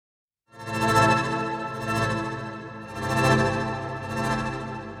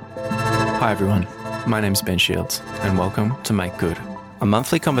Hi everyone, my name's Ben Shields and welcome to Make Good, a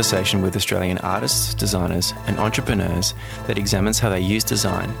monthly conversation with Australian artists, designers and entrepreneurs that examines how they use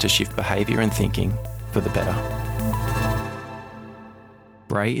design to shift behaviour and thinking for the better.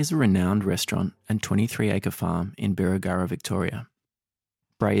 Brae is a renowned restaurant and 23-acre farm in Birregurra, Victoria.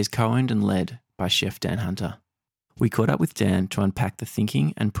 Brae is co-owned and led by chef Dan Hunter. We caught up with Dan to unpack the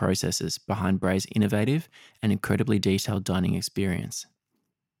thinking and processes behind Brae's innovative and incredibly detailed dining experience.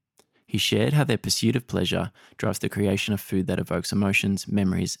 He shared how their pursuit of pleasure drives the creation of food that evokes emotions,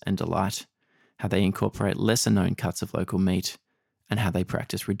 memories, and delight, how they incorporate lesser-known cuts of local meat, and how they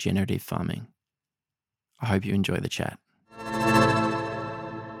practice regenerative farming. I hope you enjoy the chat.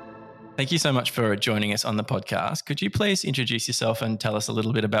 Thank you so much for joining us on the podcast. Could you please introduce yourself and tell us a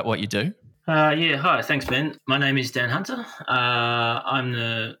little bit about what you do? Hi. Thanks, Ben. My name is Dan Hunter. I'm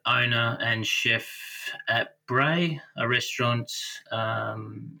the owner and chef at Brae, a restaurant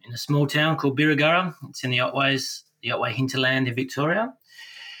in a small town called Birregurra. It's in the Otway hinterland in Victoria.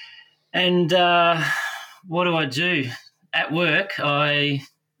 And what do I do? At work, I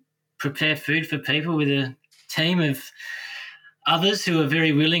prepare food for people with a team of others who are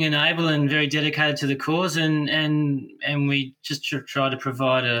very willing and able and very dedicated to the cause, and we just try to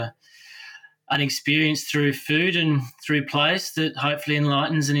provide an experience through food and through place that hopefully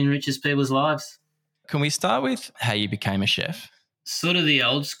enlightens and enriches people's lives. Can we start with how you became a chef? Sort of the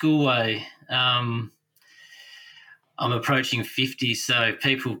old school way. I'm approaching 50, so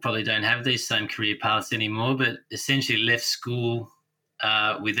people probably don't have these same career paths anymore, but essentially left school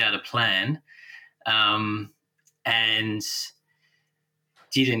without a plan and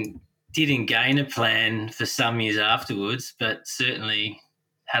didn't gain a plan for some years afterwards, but certainly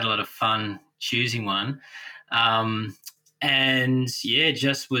had a lot of fun choosing one.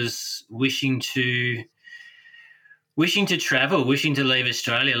 Just was wishing to travel, wishing to leave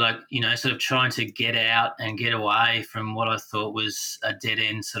Australia, sort of trying to get out and get away from what I thought was a dead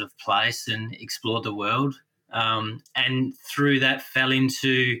end sort of place and explore the world. And through that fell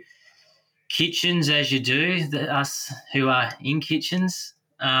into kitchens, as you do, us who are in kitchens.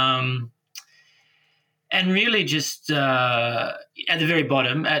 And really just at the very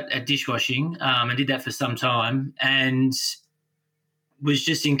bottom at dishwashing, and did that for some time, and was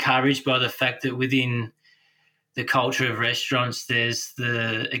just encouraged by the fact that within the culture of restaurants there's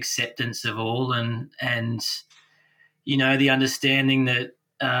the acceptance of all and you know, the understanding that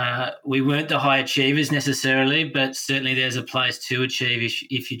we weren't the high achievers necessarily, but certainly there's a place to achieve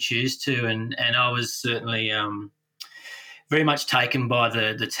if you choose to, and I was certainly very much taken by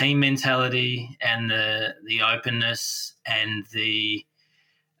the team mentality and the openness and the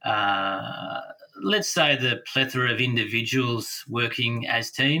let's say the plethora of individuals working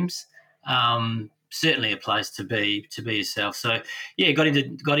as teams. Certainly a place to be yourself. So yeah, got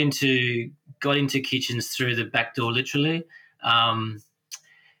into kitchens through the back door, literally.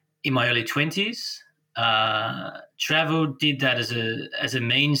 In my early 20s, travelled, did that as a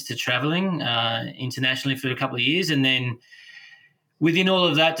means to travelling internationally for a couple of years, and then within all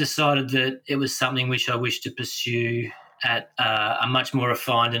of that decided that it was something which I wished to pursue at a much more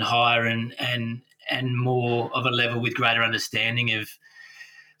refined and higher and more of a level with greater understanding of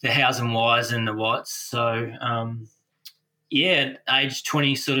the hows and whys and the whats. So at age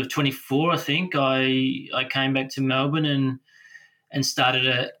 20, sort of 24, I think, I came back to Melbourne and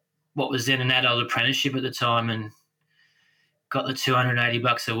started what was then an adult apprenticeship at the time, and got the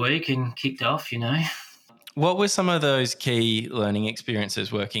 $280 a week and kicked off, you know. What were some of those key learning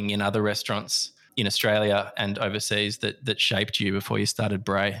experiences working in other restaurants in Australia and overseas that shaped you before you started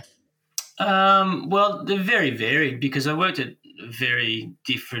Brae? Well, they're very varied because I worked at very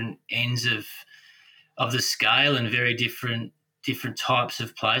different ends of the scale and very different types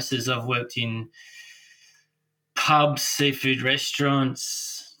of places. I've worked in pubs, seafood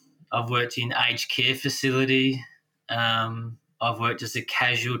restaurants. I've worked in aged care facility. I've worked as a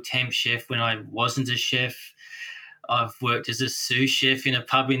casual temp chef when I wasn't a chef. I've worked as a sous chef in a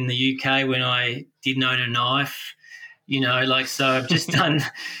pub in the UK when I didn't own a knife. You know, so I've just done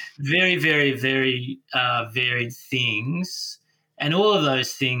very, very, very varied things. And all of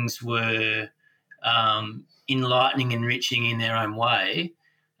those things were enlightening, enriching in their own way.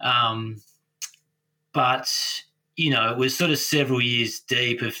 But, you know, it was sort of several years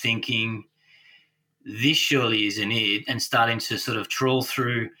deep of thinking, this surely isn't it, and starting to sort of trawl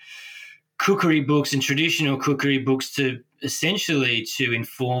through cookery books and traditional cookery books to essentially to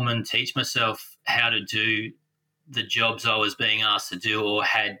inform and teach myself how to do the jobs I was being asked to do or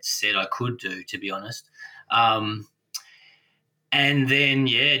had said I could do, to be honest. And then,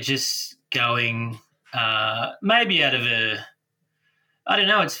 just going maybe out of I don't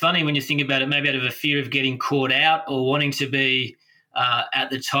know. It's funny when you think about it, maybe out of a fear of getting caught out or wanting to be at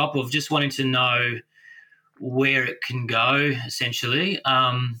the top, of just wanting to know where it can go, essentially.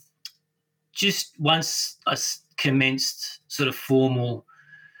 Just once I commenced sort of formal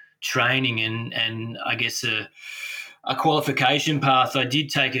training and I guess a qualification path, I did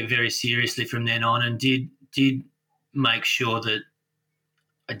take it very seriously from then on, and did make sure that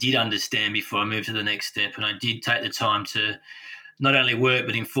I did understand before I moved to the next step, and I did take the time to not only work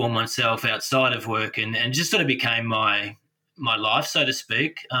but inform myself outside of work, and just sort of became my life, so to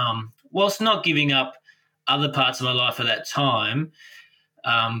speak. Whilst not giving up other parts of my life at that time,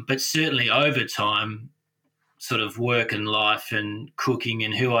 but certainly over time, sort of work and life and cooking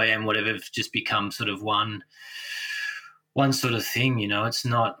and who I am, whatever, have just become sort of one sort of thing. It's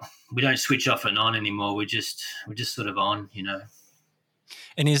not, we don't switch off and on anymore. We're just sort of on.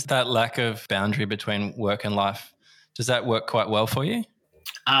 And is that lack of boundary between work and life, does that work quite well for you?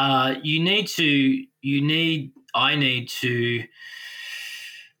 I need to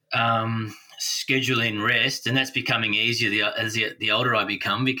schedule in rest, and that's becoming easier as the older I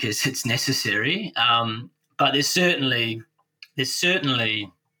become, because it's necessary. But there's certainly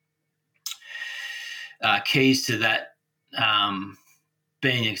keys to that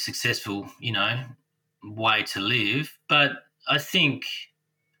being a successful, way to live. But I think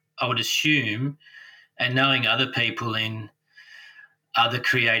I would assume, and knowing other people in other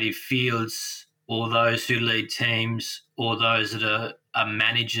creative fields, or those who lead teams, or those that are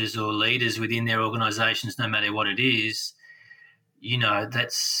managers or leaders within their organisations, no matter what it is,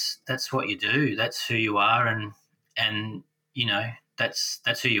 that's what you do. That's who you are, and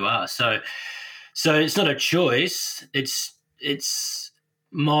that's who you are. So it's not a choice. It's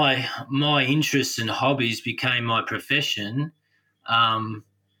my interests and hobbies became my profession, and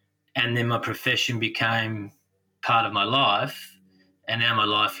then my profession became part of my life, and now my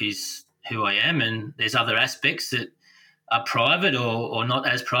life is who I am. And there's other aspects that are private or not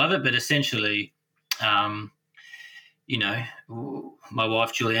as private, but essentially, my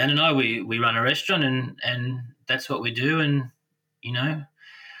wife Julianne and I, we run a restaurant, and that's what we do. And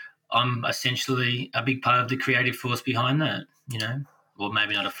I'm essentially a big part of the creative force behind that. Or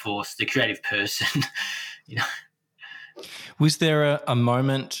maybe not a force, the creative person. Was there a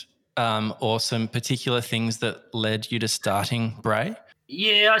moment or some particular things that led you to starting Brae?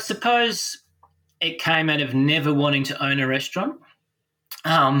 Yeah, I suppose it came out of never wanting to own a restaurant.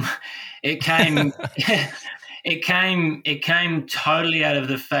 It came it came totally out of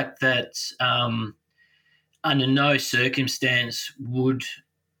the fact that under no circumstance would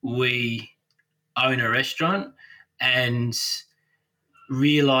we own a restaurant, and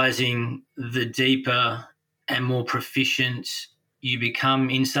realizing the deeper and more proficient you become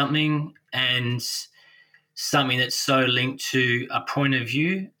in something, and something that's so linked to a point of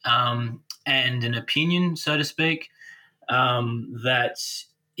view and an opinion, so to speak, that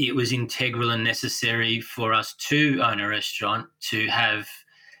it was integral and necessary for us to own a restaurant, to have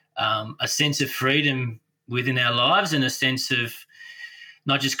a sense of freedom within our lives, and a sense of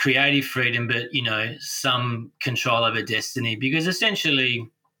not just creative freedom, but, some control over destiny. Because essentially,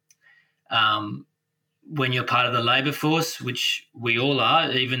 when you're part of the labour force, which we all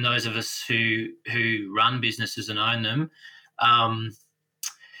are, even those of us who run businesses and own them,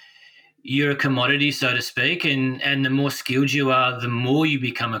 you're a commodity, so to speak, and the more skilled you are, the more you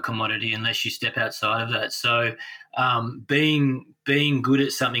become a commodity unless you step outside of that. So being good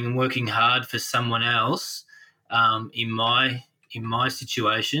at something and working hard for someone else, in my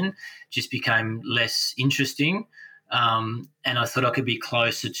situation, just became less interesting, and I thought I could be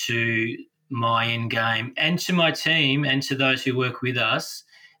closer to my end game and to my team and to those who work with us,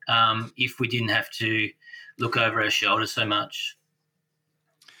 if we didn't have to look over our shoulder so much.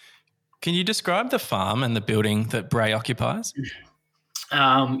 Can you describe the farm and the building that Brae occupies?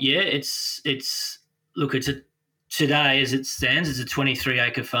 Today as it stands, it's a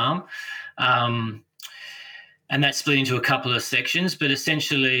 23-acre farm, and that's split into a couple of sections. But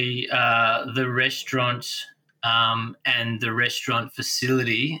essentially, the restaurant and the restaurant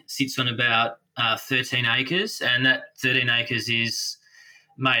facility sits on about 13 acres, and that 13 acres is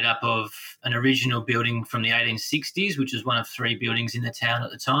made up of an original building from the 1860s, which was one of three buildings in the town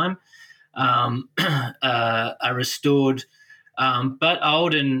at the time, a restored but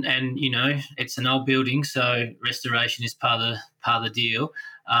old, and it's an old building, so restoration is part of the deal,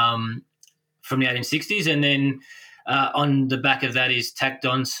 from the 1860s. And then on the back of that is tacked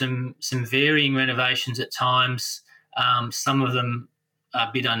on some varying renovations at times, some of them a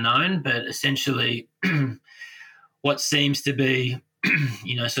bit unknown, but essentially what seems to be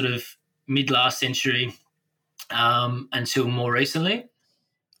sort of mid last century until more recently.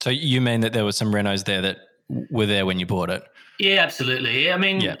 So you mean that there were some renos there that were there when you bought it? Yeah, absolutely. I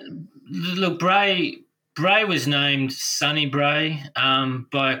mean, look, Brae was named Sonny Brae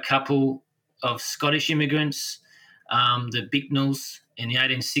by a couple of Scottish immigrants, the Bicknells in the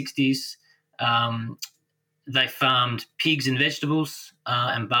 1860s. They farmed pigs and vegetables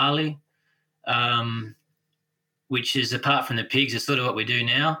and barley, which is, apart from the pigs, is sort of what we do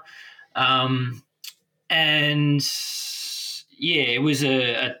now. And yeah, it was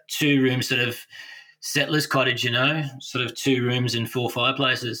a 2-room sort of settler's cottage, sort of 2 rooms and 4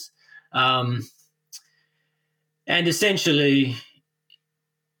 fireplaces. And essentially,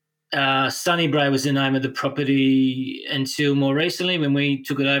 Sonny Brae was the name of the property until more recently, when we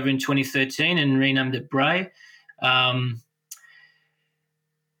took it over in 2013 and renamed it Brae.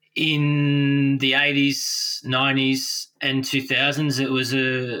 In the 80s, 90s, and 2000s, it was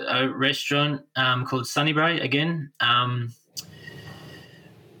a restaurant called Sonny Brae again.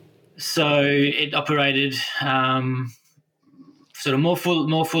 So it operated sort of more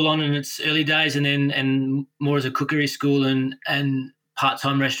full on in its early days, and more as a cookery school and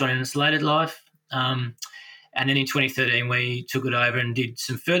part-time restaurant in its later life. And then in 2013, we took it over and did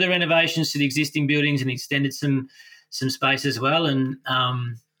some further renovations to the existing buildings and extended some space as well, and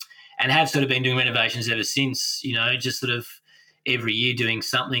have sort of been doing renovations ever since. Just sort of every year doing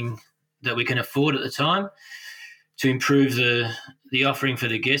something that we can afford at the time to improve the offering for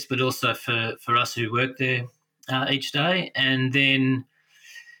the guests, but also for us who work there each day. And then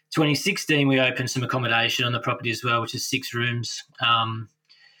 2016, we opened some accommodation on the property as well, which is 6 rooms,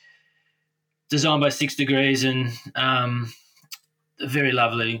 designed by 6 Degrees, and a very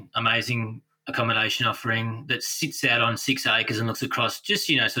lovely, amazing accommodation offering that sits out on 6 acres and looks across just,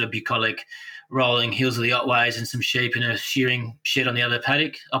 sort of bucolic rolling hills of the Otways and some sheep and a shearing shed on the other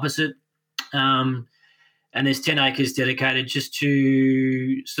paddock opposite. And there's 10 acres dedicated just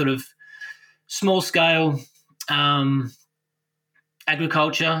to sort of small scale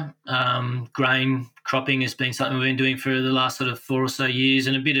agriculture. Grain cropping has been something we've been doing for the last sort of 4 or so years,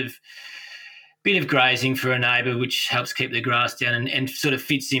 and a bit of grazing for a neighbour, which helps keep the grass down and sort of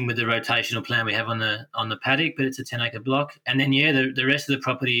fits in with the rotational plan we have on the paddock. But it's a 10-acre block, and then the rest of the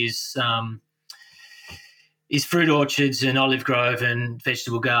property is fruit orchards and olive grove and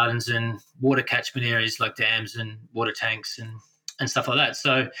vegetable gardens and water catchment areas like dams and water tanks and stuff like that.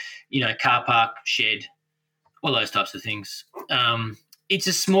 So, car park, shed, all those types of things. It's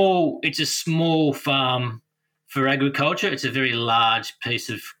a small farm for agriculture. It's a very large piece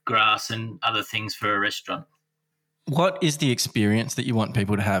of grass and other things for a restaurant. What is the experience that you want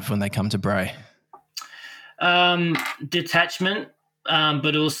people to have when they come to Brae? Detachment,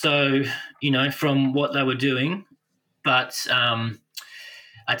 but also, from what they were doing, but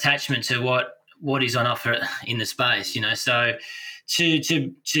attachment to what is on offer in the space, So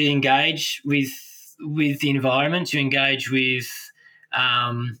to engage with the environment, to engage with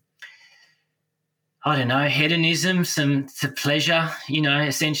hedonism, to pleasure,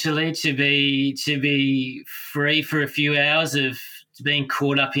 essentially to be free for a few hours of being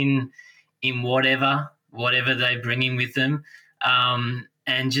caught up in whatever they bring in with them,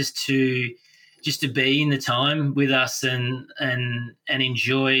 and just to be in the time with us and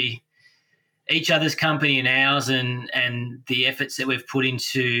enjoy each other's company and ours, and the efforts that we've put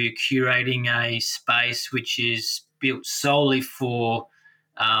into curating a space which is built solely for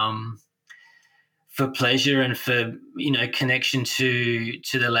pleasure and for connection to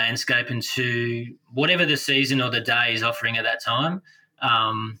the landscape and to whatever the season or the day is offering at that time.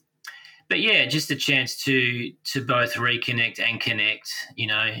 But yeah, just a chance to both reconnect and connect,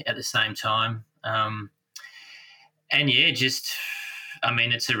 at the same time. And yeah,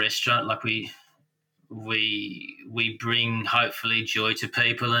 it's a restaurant. Like we bring hopefully joy to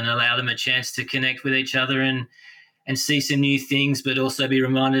people and allow them a chance to connect with each other and see some new things, but also be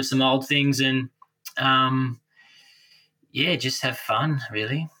reminded of some old things and just have fun,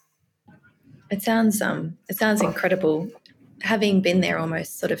 really. It sounds incredible. Having been there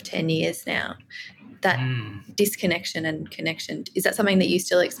almost sort of 10 years now, that disconnection and connection, is that something that you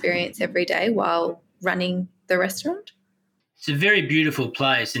still experience every day while running the restaurant? It's a very beautiful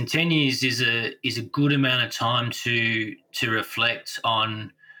place, and 10 years is a good amount of time to reflect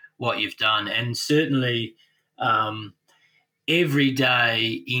on what you've done. And certainly every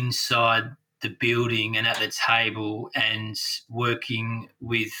day inside the building and at the table and working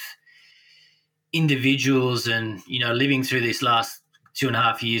with individuals and, living through this last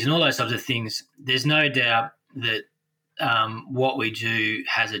 2.5 years and all those types of things, there's no doubt that what we do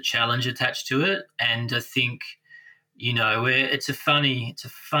has a challenge attached to it. And I think, it's a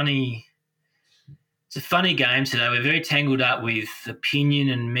funny it's a funny game today. We're very tangled up with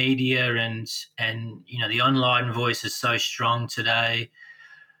opinion and media, and the online voice is so strong today.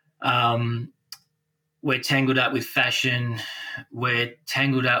 We're tangled up with fashion. We're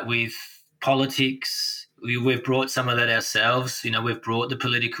tangled up with politics. We've brought some of that ourselves. We've brought the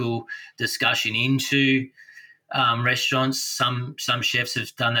political discussion into restaurants. Some chefs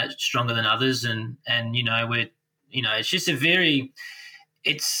have done that stronger than others, and it's just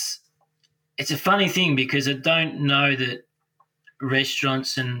it's a funny thing, because I don't know that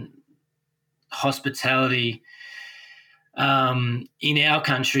restaurants and hospitality in our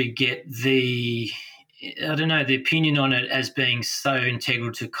country get the opinion on it as being so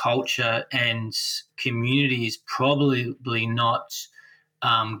integral to culture and community is probably not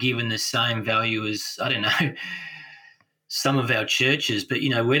given the same value as, I don't know, some of our churches. But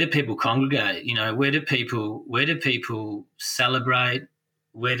where do people congregate? Where do people celebrate?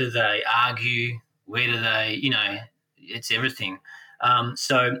 Where do they argue? Where do they? It's everything.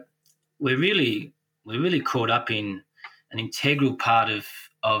 So we're really caught up in an integral part of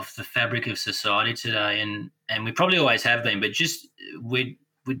the fabric of society today, and we probably always have been, but just we're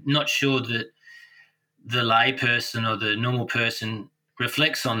not sure that the lay person or the normal person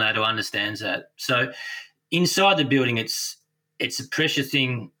reflects on that or understands that. So inside the building, it's a pressure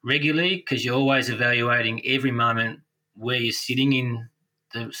thing regularly, because you're always evaluating every moment where you're sitting in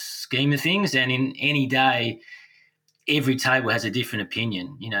the scheme of things, and in any day, every table has a different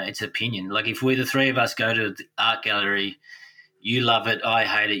opinion. It's opinion. Like if we, the three of us, go to the art gallery, you love it, I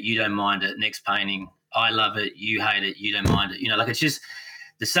hate it, you don't mind it. Next painting, I love it, you hate it, you don't mind it. It's just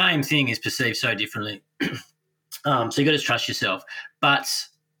the same thing is perceived so differently. So you got to trust yourself. But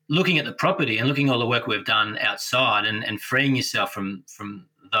looking at the property and looking at all the work we've done outside and freeing yourself from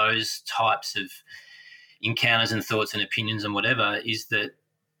those types of encounters and thoughts and opinions and whatever, is that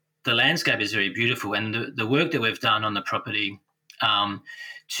the landscape is very beautiful, and the work that we've done on the property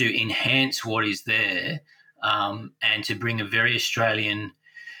to enhance what is there and to bring a very Australian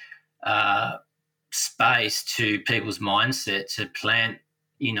space to people's mindset, to plant,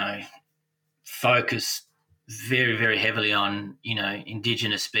 focus very, very heavily on,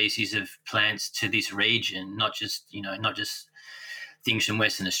 indigenous species of plants to this region, not just things from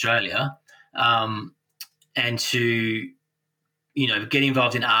Western Australia, and to, get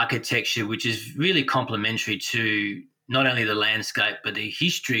involved in architecture, which is really complementary to not only the landscape but the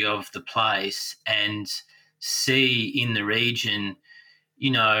history of the place, and see in the region,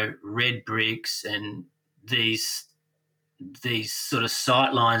 red bricks and these sort of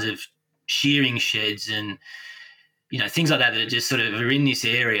sight lines of shearing sheds and, things like that just sort of are in this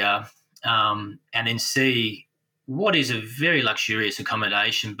area, and then see what is a very luxurious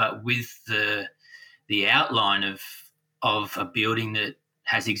accommodation, but with the outline of a building that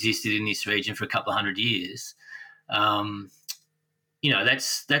has existed in this region for a couple of 100 years. That's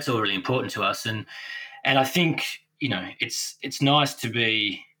all really important to us. And I think, it's nice to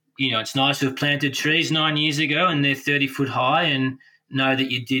be, it's nice to have planted trees 9 years ago and they're 30 foot high, and know that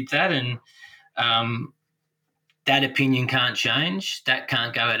you did that. And that opinion can't change. That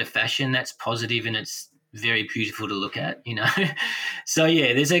can't go out of fashion. That's positive, and it's very beautiful to look at, So yeah,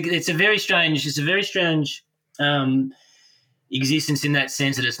 it's a very strange existence in that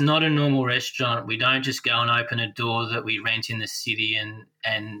sense, that it's not a normal restaurant. We don't just go and open a door that we rent in the city, and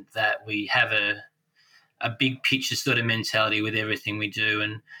that we have a big picture sort of mentality with everything we do.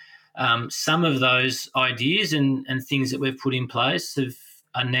 And some of those ideas and things that we've put in place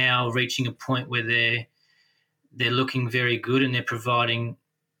are now reaching a point where they're looking very good, and they're providing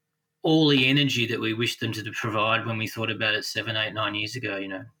all the energy that we wished them to provide when we thought about it 7, 8, 9 years ago.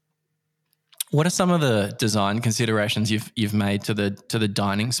 What are some of the design considerations you've made to the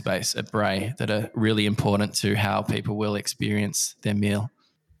dining space at Brae that are really important to how people will experience their meal?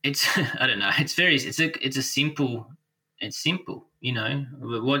 It's I don't know. It's simple.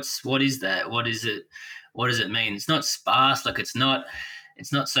 What is that? What is it? What does it mean? It's not sparse. Like it's not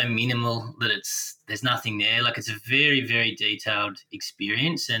so minimal that there's nothing there. Like it's a very, very detailed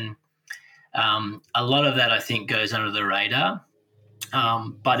experience, and a lot of that I think goes under the radar.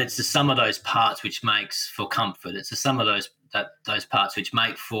 But it's the sum of those parts which makes for comfort. It's the sum of those parts which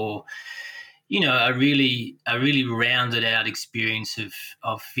make for, a really rounded out experience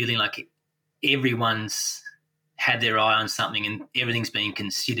of feeling like everyone's had their eye on something and everything's being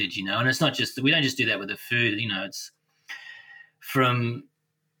considered, And it's not just, we don't just do that with the food, It's from,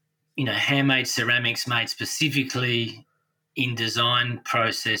 handmade ceramics made specifically in design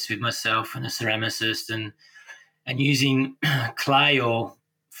process with myself and a ceramicist, and using clay or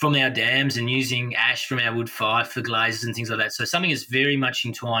from our dams, and using ash from our wood fire for glazes and things like that. So something is very much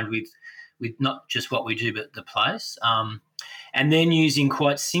entwined with not just what we do but the place. And then using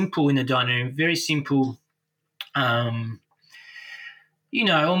quite simple in the dining room, very simple,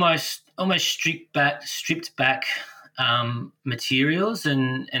 almost stripped back materials,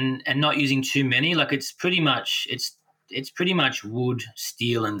 and not using too many. Like it's pretty much wood,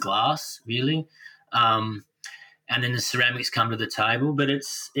 steel, and glass, really. And then the ceramics come to the table, but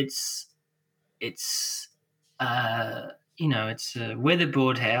it's it's a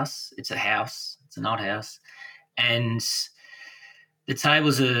weatherboard house. It's a house. It's an old house, and the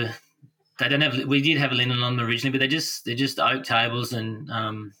tables are. They don't have. We did have linen on them originally, but they're just oak tables and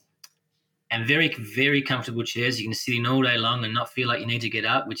very, very comfortable chairs. You can sit in all day long and not feel like you need to get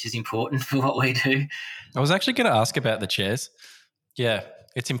up, which is important for what we do. I was actually going to ask about the chairs. Yeah,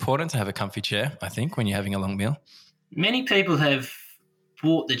 it's important to have a comfy chair, I think, when you're having a long meal. Many people have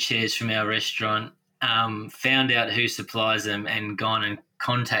bought the chairs from our restaurant, found out who supplies them, and gone and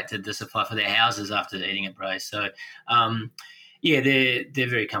contacted the supplier for their houses after eating at Brae. So, they're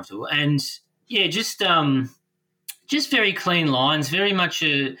very comfortable, and just very clean lines. Very much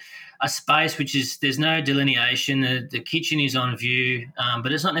a space which is there's no delineation. The kitchen is on view,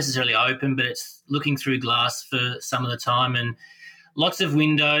 but it's not necessarily open, but it's looking through glass for some of the time, and lots of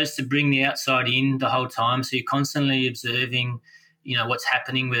windows to bring the outside in the whole time. So you're constantly observing, what's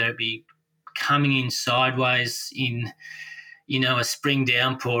happening, whether it be coming in sideways in, a spring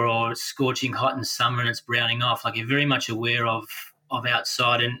downpour, or it's scorching hot in summer and it's browning off. Like, you're very much aware of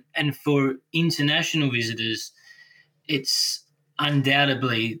outside. And for international visitors, it's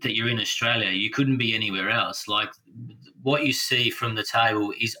undoubtedly that you're in Australia. You couldn't be anywhere else. Like, what you see from the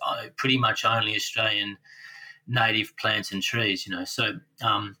table is pretty much only Australian native plants and trees, So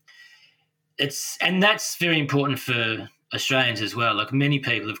that's very important for Australians as well. Like, many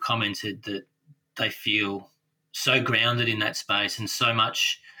people have commented that they feel so grounded in that space and so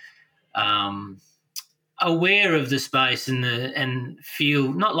much aware of the space and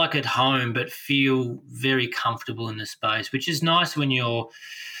feel not like at home, but feel very comfortable in the space, which is nice when you're,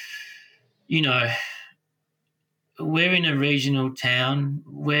 we're in a regional town,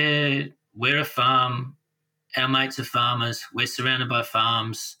 we're a farm, our mates are farmers, we're surrounded by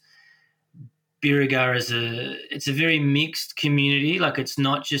farms. Birregurra it's a very mixed community. Like, it's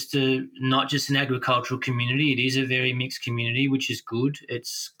not just an agricultural community. It is a very mixed community, which is good.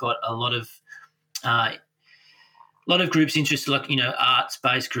 It's got a lot of groups interested, like,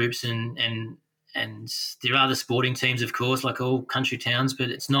 arts-based groups, and there are the sporting teams, of course, like all country towns, but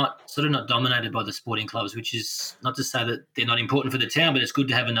it's not dominated by the sporting clubs, which is not to say that they're not important for the town, but it's good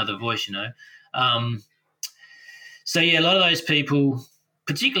to have another voice, a lot of those people,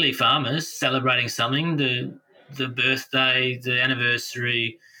 particularly farmers, celebrating something, the birthday, the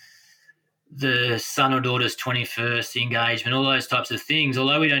anniversary, the son or daughter's 21st, the engagement, all those types of things.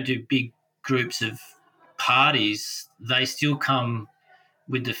 Although we don't do big groups of parties, they still come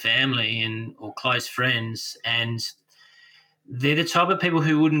with the family or close friends, and they're the type of people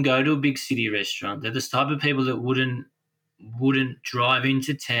who wouldn't go to a big city restaurant. They're the type of people that wouldn't drive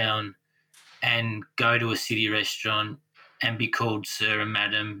into town and go to a city restaurant and be called sir and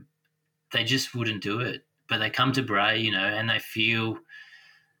madam. They just wouldn't do it. But they come to Brae, and they feel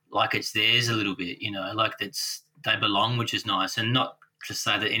like it's theirs a little bit, like they belong, which is nice. And not to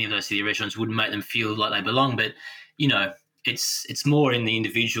say that any of those city restaurants wouldn't make them feel like they belong, but, it's more in the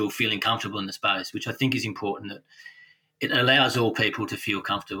individual feeling comfortable in the space, which I think is important, that it allows all people to feel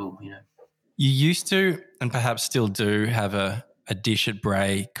comfortable, You used to, and perhaps still do, have a dish at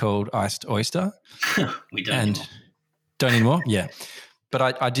Brae called iced oyster. We don't anymore. Don't anymore? Yeah.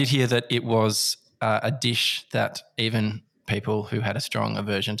 But I did hear that it was a dish that even people who had a strong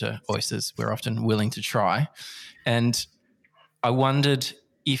aversion to oysters were often willing to try. And I wondered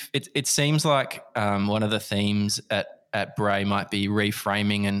if it seems like one of the themes at Brae might be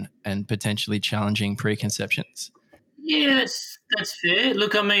reframing and potentially challenging preconceptions. Yeah, that's fair.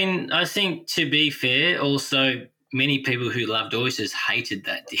 Look, I mean, I think, to be fair, also many people who loved oysters hated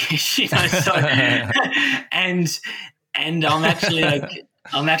that dish, So, and I'm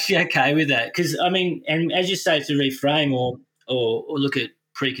actually okay with that, because, I mean, and as you say, to reframe or look at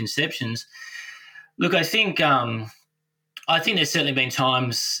preconceptions. Look, I think there's certainly been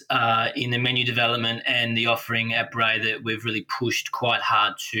times in the menu development and the offering at Brae that we've really pushed quite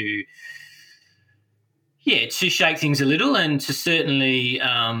hard to shake things a little, and to certainly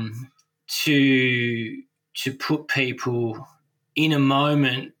to put people in a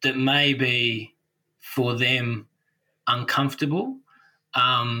moment that may be for them uncomfortable,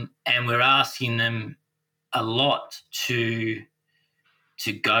 and we're asking them a lot to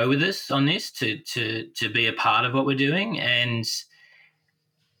go with us on this, to be a part of what we're doing, and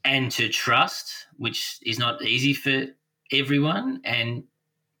and to trust, which is not easy for everyone. And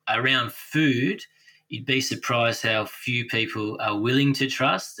around food, you'd be surprised how few people are willing to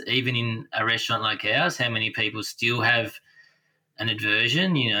trust, even in a restaurant like ours, how many people still have an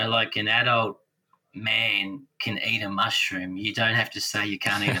aversion. Like an adult man can eat a mushroom. You don't have to say you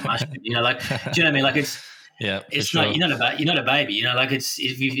can't eat a mushroom. Do you know what I mean? Like it's sure. not, you're not a baby, like it's,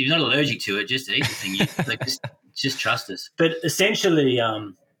 if you're not allergic to it, just eat the thing. Just trust us. But essentially,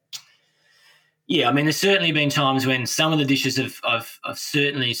 yeah, I mean, there's certainly been times when some of the dishes I've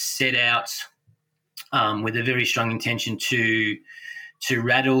certainly set out with a very strong intention to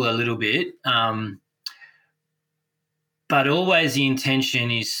rattle a little bit, but always the intention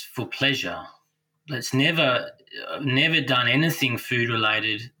is for pleasure. It's never done anything food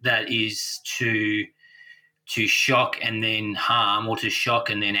related that is to shock and then harm, or to shock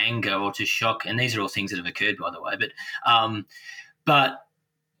and then anger, or to shock. And these are all things that have occurred, by the way. But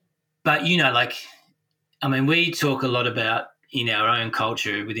like, I mean, we talk a lot about in our own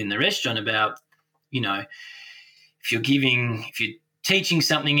culture within the restaurant about, if you're teaching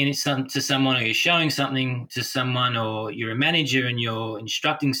something to someone, or you're showing something to someone, or you're a manager and you're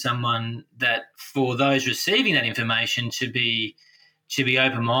instructing someone, that for those receiving that information to be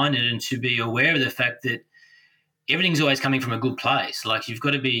open-minded and to be aware of the fact that everything's always coming from a good place. Like you've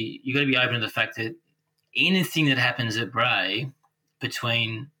got to be open to the fact that anything that happens at Brae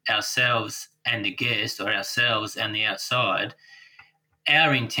between ourselves and the guest, or ourselves and the outside,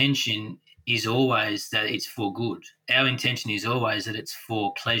 our intention is always that it's for good. Our intention is always that it's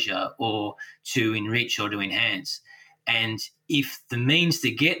for pleasure, or to enrich, or to enhance. And if the means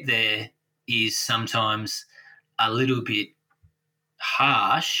to get there is sometimes a little bit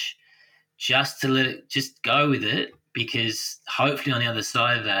harsh, just just go with it, because hopefully on the other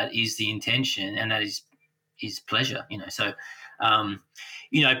side of that is the intention, and that is pleasure. So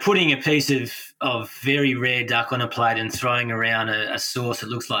putting a piece of very rare duck on a plate and throwing around a sauce that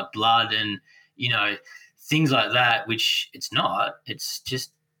looks like blood, and things like that, which it's not, it's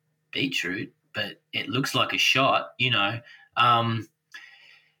just beetroot, but it looks like a shot. It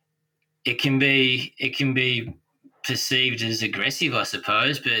can be perceived as aggressive, I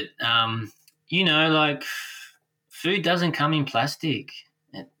suppose, but like, food doesn't come in plastic.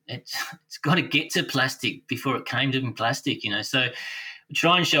 It's got to get to plastic before it came to plastic. So we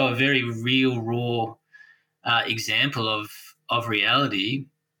try and show a very real, raw example of reality.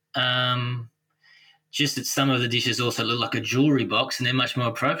 Just that some of the dishes also look like a jewelry box, and they're much more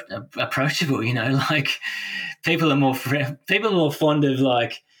approachable. Like people are more fond of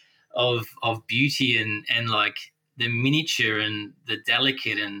like of beauty and like the miniature and the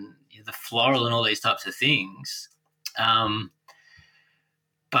delicate and the floral and all these types of things.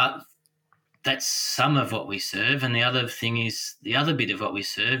 But that's some of what we serve. And the other bit of what we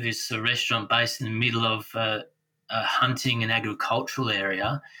serve is a restaurant based in the middle of a hunting and agricultural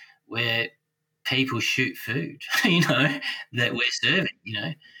area where people shoot food, that we're serving,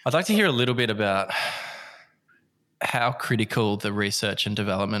 I'd like to hear a little bit about how critical the research and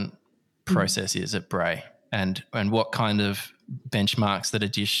development process is at Brae, and what kind of benchmarks that a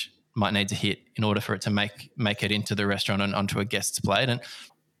dish might need to hit in order for it to make it into the restaurant and onto a guest's plate, and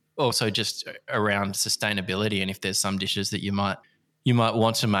also just around sustainability, and if there's some dishes that you might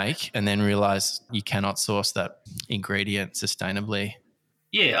want to make and then realise you cannot source that ingredient sustainably.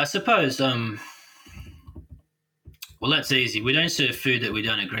 Yeah, I suppose. Well, that's easy. We don't serve food that we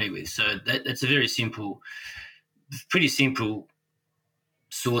don't agree with, so that's a pretty simple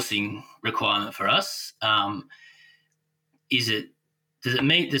sourcing requirement for us. Does it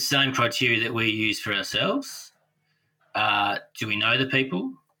meet the same criteria that we use for ourselves? Do we know the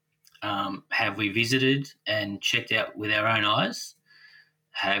people? Have we visited and checked out with our own eyes?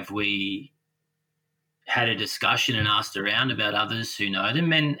 Have we had a discussion and asked around about others who know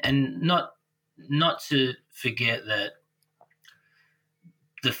them? And not to forget that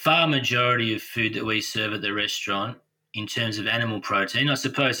the far majority of food that we serve at the restaurant, in terms of animal protein, I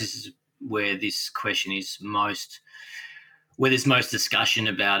suppose this is where this question is where there's most discussion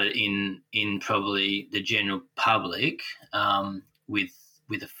about it in probably the general public,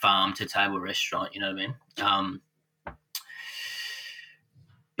 with a farm to table restaurant, you know what I mean?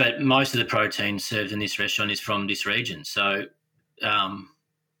 But most of the protein served in this restaurant is from this region. So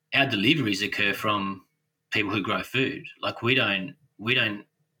our deliveries occur from people who grow food. Like we don't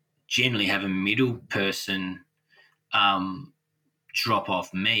generally have a middle person drop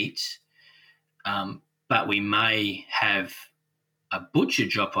off meat, but we may have a butcher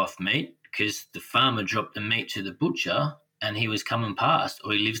drop off meat because the farmer dropped the meat to the butcher and he was coming past,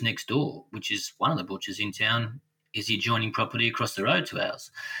 or he lives next door, which is one of the butchers in town is the adjoining property across the road to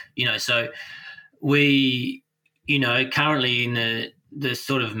ours. So we, currently in the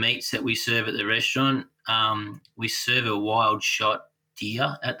sort of meats that we serve at the restaurant, we serve a wild shot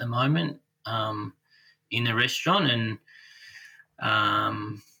deer at the moment in the restaurant, and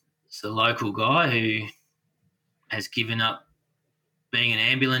it's a local guy who has given up being an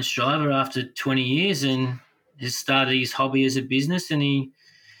ambulance driver after 20 years and has started his hobby as a business, and he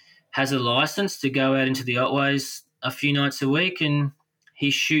has a license to go out into the Otways a few nights a week, and he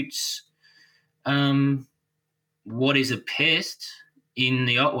shoots what is a pest in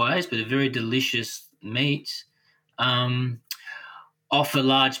the Otways, but a very delicious meat off a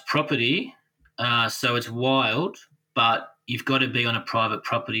large property. So it's wild, but you've got to be on a private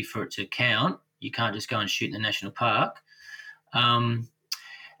property for it to count. You can't just go and shoot in the national park. And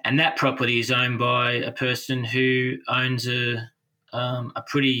that property is owned by a person who owns a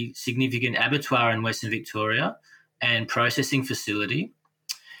pretty significant abattoir in Western Victoria and processing facility.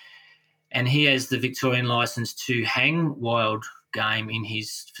 And he has the Victorian license to hang wild game in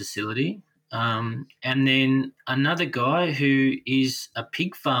his facility. And then another guy who is a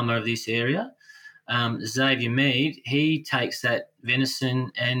pig farmer of this area, Xavier Mead, he takes that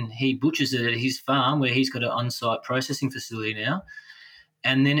venison and he butchers it at his farm where he's got an on-site processing facility now.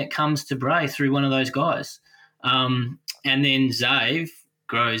 And then it comes to Brae through one of those guys. And then Zave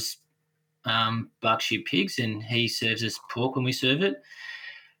grows bucksheep pigs and he serves us pork when we serve it.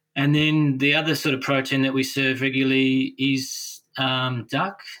 And then the other sort of protein that we serve regularly is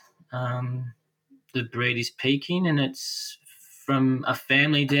duck. The breed is Peking, and it's from a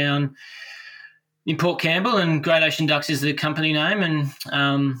family down in Port Campbell, and Great Ocean Ducks is the company name.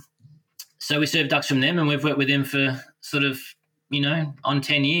 And so we serve ducks from them, and we've worked with them for sort of, on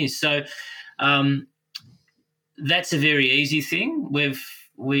 10 years. So that's a very easy thing.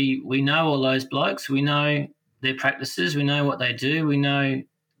 We know all those blokes. We know their practices. We know what they do. We know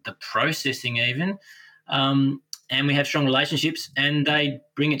the processing even. And we have strong relationships, and they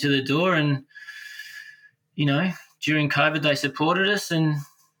bring it to the door. And, during COVID, they supported us and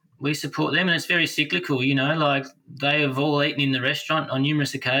we support them. And it's very cyclical, like they have all eaten in the restaurant on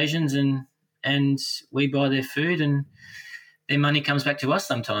numerous occasions, and we buy their food and their money comes back to us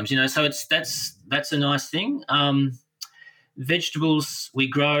sometimes, so that's a nice thing. Vegetables, we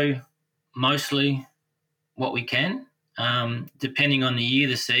grow mostly what we can, depending on the year,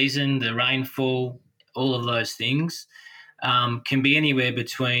 the season, the rainfall, all of those things can be anywhere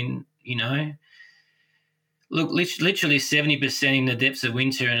between, literally 70% in the depths of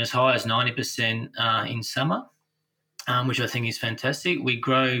winter and as high as 90% in summer, which I think is fantastic. We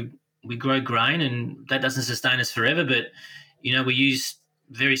grow grain, and that doesn't sustain us forever, but we use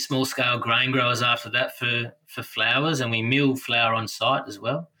very small scale grain growers after that for flours, and we mill flour on site as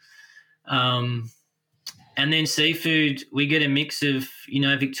well. And then seafood, we get a mix of,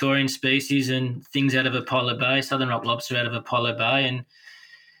 Victorian species and things out of Apollo Bay, Southern Rock lobster out of Apollo Bay. And,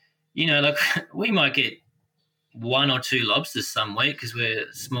 we might get 1 or 2 lobsters some week because we're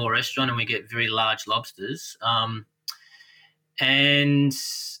a small restaurant and we get very large lobsters. And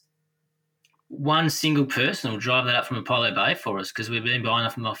one single person will drive that up from Apollo Bay for us because we've been buying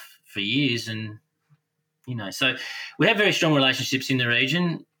them off for years. And, so we have very strong relationships in the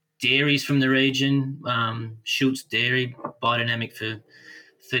region. Dairies from the region, Schultz Dairy, biodynamic for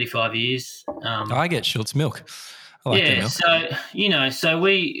 35 years. I get Schultz milk. I like that milk. So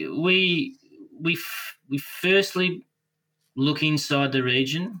we firstly look inside the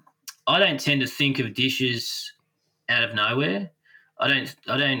region. I don't tend to think of dishes out of nowhere. I don't.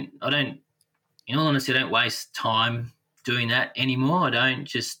 In all honesty, I don't waste time doing that anymore. I don't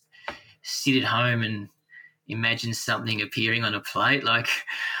just sit at home and imagine something appearing on a plate. Like,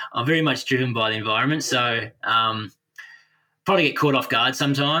 I'm very much driven by the environment. So probably get caught off guard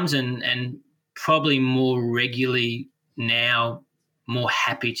sometimes, and probably more regularly now, more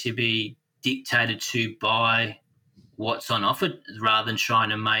happy to be dictated to by what's on offer rather than trying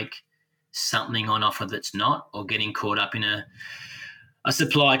to make something on offer that's not, or getting caught up in a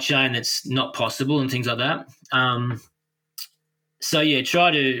supply chain that's not possible and things like that.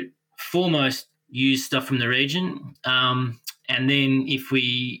 Try to foremost use stuff from the region, and then if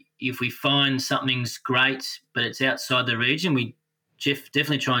we find something's great but it's outside the region, we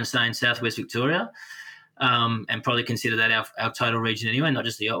definitely try and stay in southwest Victoria, and probably consider that our total region anyway, not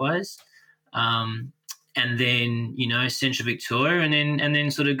just the Otways. And then central Victoria, and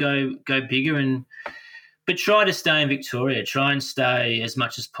then sort of go bigger, but try to stay in Victoria. Try and stay as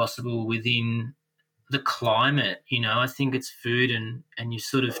much as possible within the climate. I think it's food, and you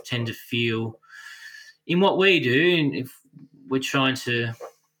sort of tend to feel in what we do, and if we're trying to,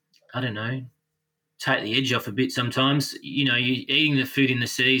 take the edge off a bit sometimes. You know, you're eating the food in the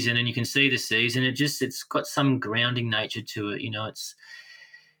season and you can see the season. It's got some grounding nature to it. You know, it's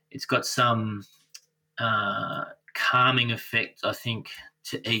got some calming effect, I think,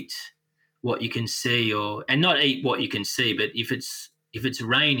 to eat what you can see, and not eat what you can see, but if it's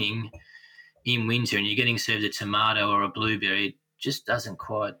raining in winter and you're getting served a tomato or a blueberry, it just doesn't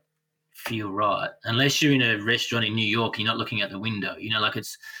quite feel right unless you're in a restaurant in New York and you're not looking out the window. You know, like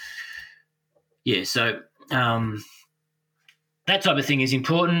so that type of thing is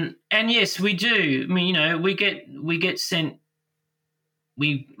important. And yes, we do. I mean, you know, we get sent.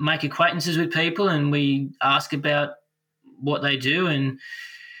 We make acquaintances with people and we ask about what they do, and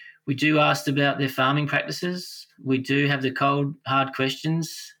we do ask about their farming practices. We do have the cold, hard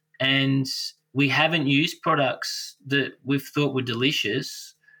questions, and we haven't used products that we've thought were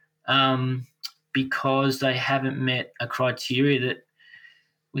delicious because they haven't met a criteria that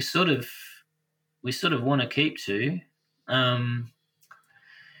we sort of want to keep to. And,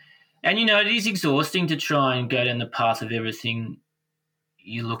 you know, it is exhausting to try and go down the path of everything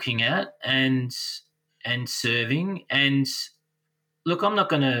you're looking at and serving. And look, I'm not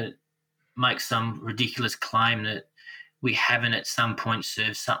going to make some ridiculous claim that we haven't at some point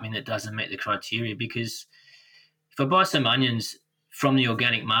served something that doesn't meet the criteria, because if I buy some onions from the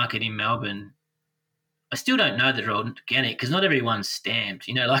organic market in Melbourne, I still don't know that they're organic because not everyone's stamped.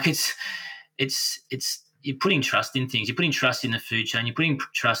 You know, like it's you're putting trust in things. You're putting trust in the food chain. You're putting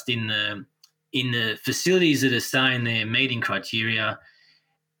trust in the facilities that are saying they're meeting criteria,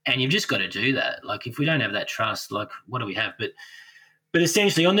 and you've just got to do that. Like, if we don't have that trust, like, what do we have? But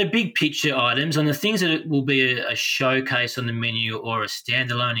essentially, on the big picture items, on the things that will be a showcase on the menu or a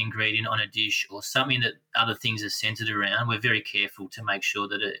standalone ingredient on a dish or something that other things are centered around, we're very careful to make sure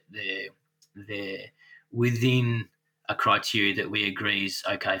that they're within a criteria that we agree is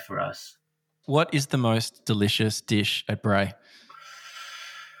okay for us. What is the most delicious dish at Brae?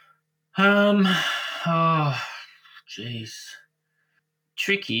 Oh, geez.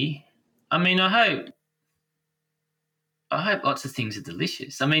 Tricky. I mean, I hope lots of things are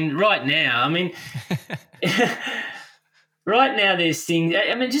delicious. I mean, right now there's things.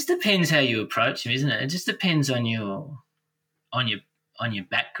 I mean, it just depends how you approach them, isn't it? It just depends on your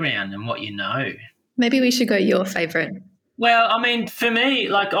background and what you know. Maybe we should go your favourite. Well, I mean, for me,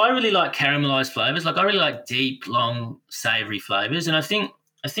 like, I really like caramelised flavours. Like, I really like deep, long, savoury flavours. And I think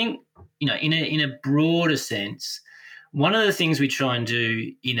you know, in a broader sense, one of the things we try and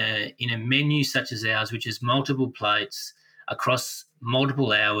do in a menu such as ours, which is multiple plates across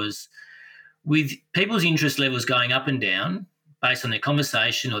multiple hours, with people's interest levels going up and down based on their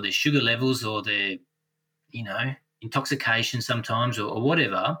conversation or their sugar levels or their, you know, intoxication sometimes or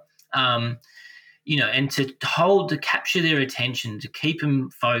whatever, you know, and to capture their attention, to keep them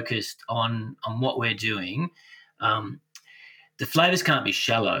focused on what we're doing. The flavours can't be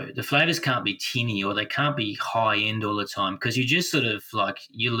shallow. The flavours can't be tinny, or they can't be high end all the time, because you just sort of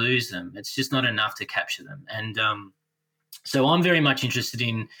you lose them. It's just not enough to capture them. And so I'm very much interested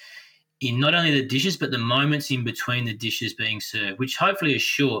in not only the dishes, but the moments in between the dishes being served, which hopefully is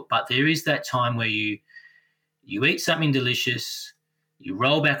short, but there is that time where you eat something delicious, you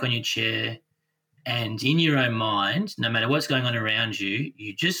roll back on your chair, and in your own mind, no matter what's going on around you,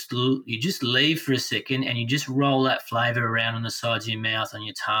 you just leave for a second and you just roll that flavour around on the sides of your mouth, on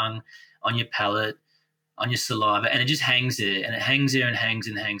your tongue, on your palate, on your saliva, and it just hangs there, and it hangs there and hangs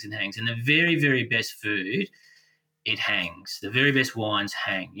and hangs and hangs. And the very, very best food, it hangs. The very best wines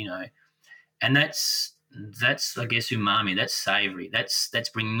hang, you know. And that's I guess umami. That's savoury. That's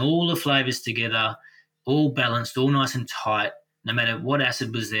bringing all the flavours together, all balanced, all nice and tight, no matter what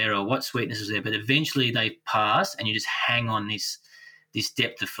acid was there or what sweetness was there. But eventually they pass and you just hang on this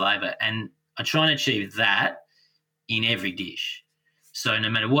depth of flavour. And I try and achieve that in every dish. So no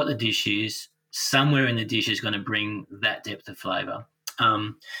matter what the dish is, somewhere in the dish is going to bring that depth of flavour.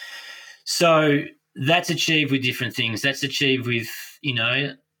 So that's achieved with different things. That's achieved with, you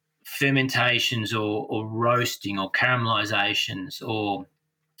know, fermentations or roasting or caramelizations or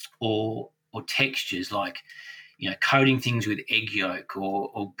textures, like, you know, coating things with egg yolk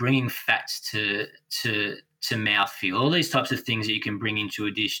or bringing fats to mouthfeel. All these types of things that you can bring into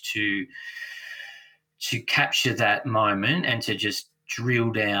a dish to capture that moment and to just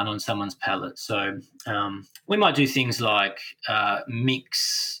drill down on someone's palate. So we might do things like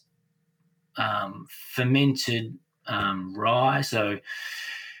mix fermented rye. So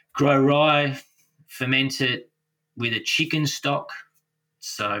grow rye, ferment it with a chicken stock.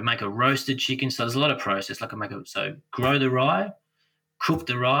 So make a roasted chicken. So there's a lot of process. So grow the rye, cook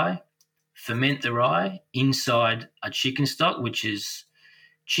the rye, ferment the rye inside a chicken stock, which is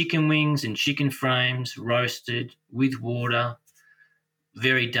chicken wings and chicken frames roasted with water,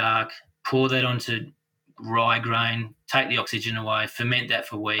 very dark, pour that onto rye grain, take the oxygen away, ferment that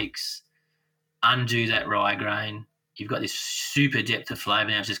for weeks, undo that rye grain. You've got this super depth of flavour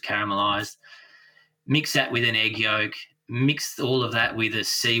now, it's just caramelised. Mix that with an egg yolk, mix all of that with a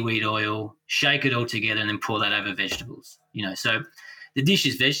seaweed oil, shake it all together, and then pour that over vegetables. So the dish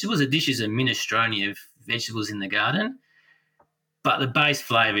is vegetables. The dish is a minestrone of vegetables in the garden, but the base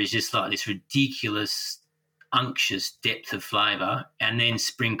flavour is just like this ridiculous, unctuous depth of flavour, and then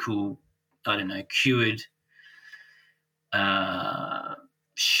sprinkle, cured,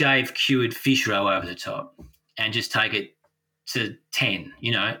 shaved cured fish roe over the top, and just take it to 10,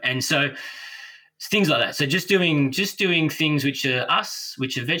 and so things like that. So just doing things which are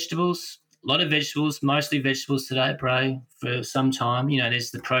vegetables, a lot of vegetables, mostly vegetables today at Brae for some time.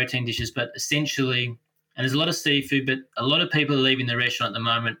 There's the protein dishes, but essentially, and there's a lot of seafood, but a lot of people are leaving the restaurant at the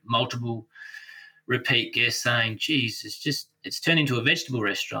moment, multiple repeat guests saying, geez, it's turned into a vegetable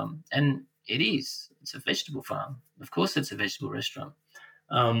restaurant. And it is. It's a vegetable farm. Of course it's a vegetable restaurant.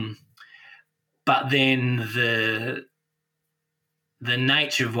 But then the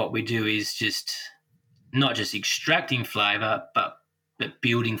nature of what we do is just not just extracting flavour, but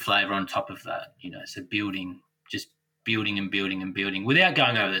building flavour on top of that, so building and building and building without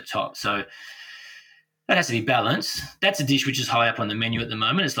going over the top. So that has to be balanced. That's a dish which is high up on the menu at the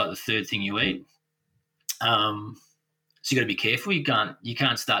moment. It's like the third thing you eat. So you got to be careful. You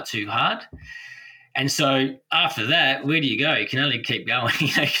can't start too hard. And so after that, where do you go? You can only keep going. You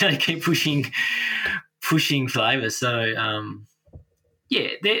can only keep pushing flavour. So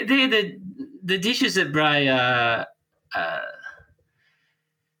they're the dishes at Brae are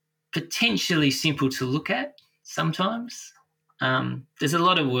potentially simple to look at sometimes. There's a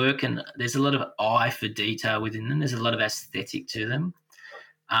lot of work and there's a lot of eye for detail within them. There's a lot of aesthetic to them.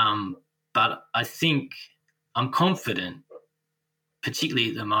 But I think I'm confident, particularly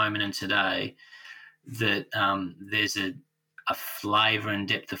at the moment and today, that there's a flavour and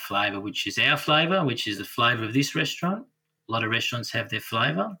depth of flavour, which is our flavour, which is the flavour of this restaurant. A lot of restaurants have their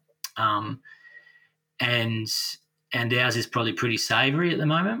flavour. And ours is probably pretty savoury at the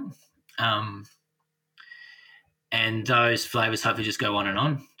moment. And those flavours hopefully just go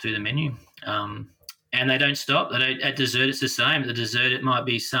on through the menu. And they don't stop. At dessert, it's the same. At the dessert, it might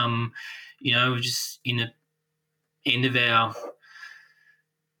be some, just in the end of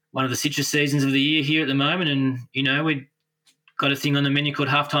one of the citrus seasons of the year here at the moment. And, we've got a thing on the menu called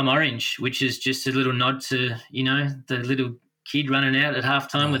Halftime Orange, which is just a little nod to, the little kid running out at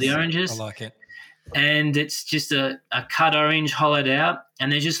halftime with the oranges. I like it. And it's just a cut orange hollowed out,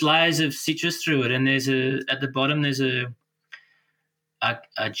 and there's just layers of citrus through it. And at the bottom there's a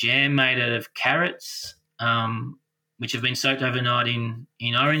jam made out of carrots, which have been soaked overnight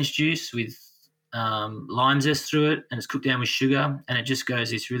in orange juice with lime zest through it, and it's cooked down with sugar, and it just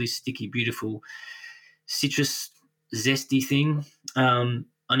goes this really sticky, beautiful citrus zesty thing. And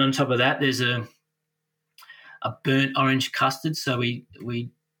on top of that, there's a burnt orange custard. So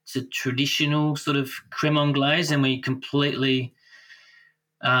it's a traditional sort of creme anglaise, and we completely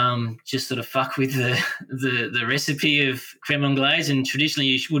just sort of fuck with the recipe of creme anglaise. And traditionally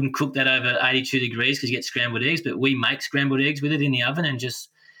you wouldn't cook that over 82 degrees because you get scrambled eggs, but we make scrambled eggs with it in the oven and just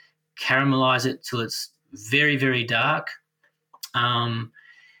caramelise it till it's very, very dark. And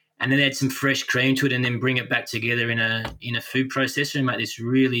then add some fresh cream to it, and then bring it back together in a food processor and make this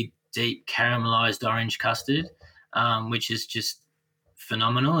really deep caramelised orange custard, which is just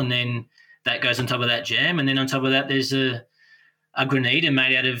phenomenal. And then that goes on top of that jam, and then on top of that there's a granita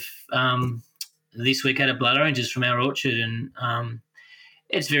made out of this week out of blood oranges from our orchard, and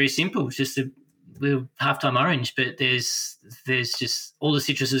it's very simple. It's just a little halftime orange, but there's just all the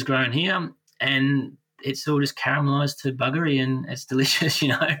citrus is grown here, and it's all just caramelised to buggery, and it's delicious.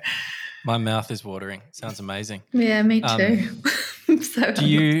 My mouth is watering. Sounds amazing. Yeah, me too.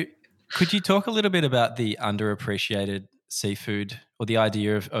 Could you talk a little bit about the underappreciated seafood, or the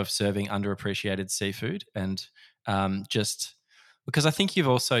idea of serving underappreciated seafood, and just because I think you've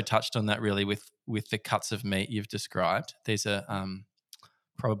also touched on that really with the cuts of meat you've described. These are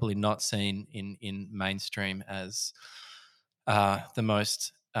probably not seen in mainstream as the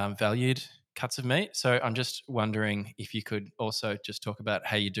most valued cuts of meat. So I'm just wondering if you could also just talk about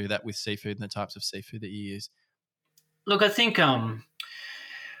how you do that with seafood and the types of seafood that you use. Look, I think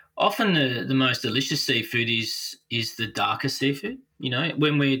often the most delicious seafood is the darker seafood.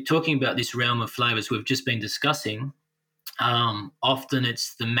 When we're talking about this realm of flavours we've just been discussing, often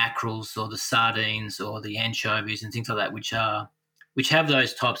it's the mackerels or the sardines or the anchovies and things like that, which have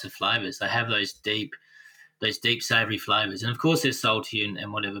those types of flavours. They have those deep, those deep savoury flavours. And of course, they're salty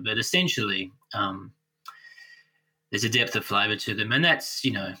and whatever, but essentially, there's a depth of flavour to them, and that's,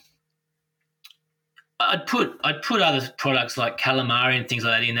 you know, I'd put other products like calamari and things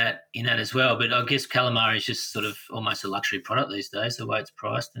like that in that as well. But I guess calamari is just sort of almost a luxury product these days, the way it's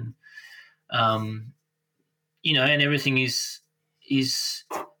priced, and you know, and everything is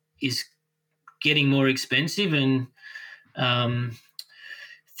getting more expensive, and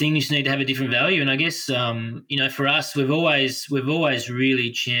things need to have a different value. And I guess you know, for us, we've always really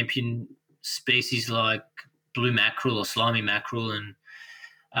championed species like blue mackerel or slimy mackerel, and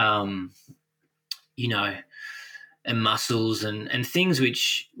you know, and mussels and things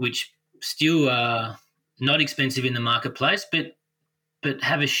which still are not expensive in the marketplace, but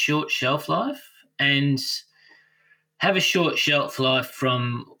have a short shelf life, and have a short shelf life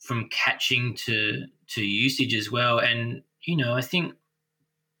from catching to usage as well. And, you know, I think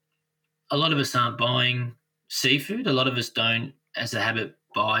a lot of us aren't buying seafood. A lot of us don't, as a habit,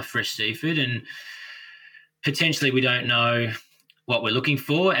 buy fresh seafood, and potentially we don't know what we're looking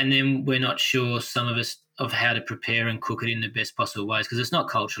for, and then we're not sure, some of us, of how to prepare and cook it in the best possible ways, because it's not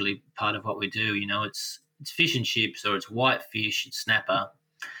culturally part of what we do. You know, it's fish and chips, or it's white fish, it's snapper,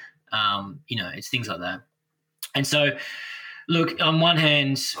 you know, it's things like that. And so, look, on one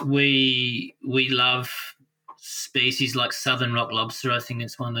hand, we love species like southern rock lobster. I think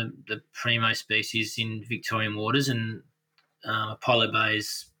it's one of the primo species in Victorian waters, and Apollo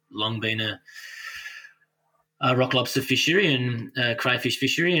Bay's long been a rock lobster fishery and crayfish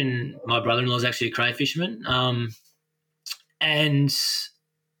fishery, and my brother-in-law is actually a crayfisherman. And,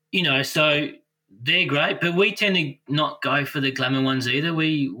 you know, so they're great, but we tend to not go for the glamour ones either.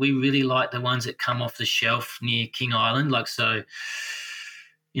 We really like the ones that come off the shelf near King Island. Like, so,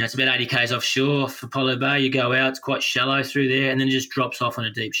 you know, it's about 80 k's offshore for Apollo Bay. You go out, it's quite shallow through there, and then it just drops off on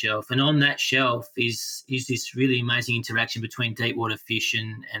a deep shelf. And on that shelf is this really amazing interaction between deep water fish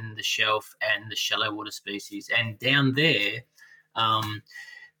and the shelf and the shallow water species. And down there,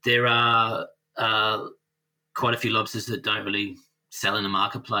 there are quite a few lobsters that don't really sell in the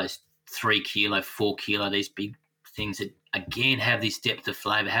marketplace. 3 kilo, 4 kilo, these big things that, again, have this depth of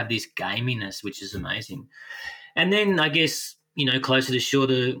flavour, have this gaminess, which is amazing. And then, I guess, you know, closer to shore,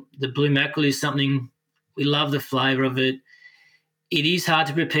 the blue mackerel is something, we love the flavour of it. It is hard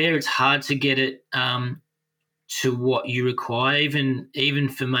to prepare. It's hard to get it to what you require, even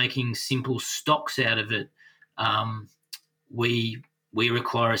for making simple stocks out of it. We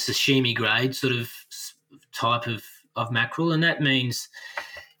require a sashimi grade sort of type of mackerel, and that means,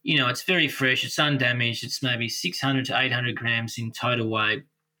 you know, it's very fresh, it's undamaged, it's maybe 600 to 800 grams in total weight.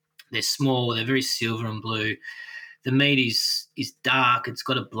 They're small, they're very silver and blue. The meat is dark, it's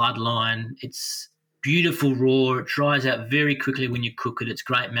got a bloodline, it's beautiful raw, it dries out very quickly when you cook it, it's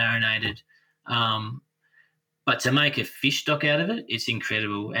great marinated. But to make a fish stock out of it, it's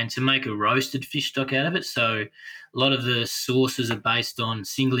incredible. And to make a roasted fish stock out of it, so a lot of the sauces are based on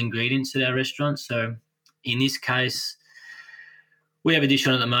single ingredients at our restaurant. So in this case, we have a dish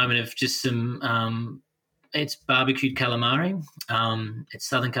on at the moment of just some, it's barbecued calamari, it's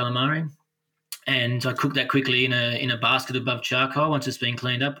southern calamari. And I cook that quickly in a basket above charcoal once it's been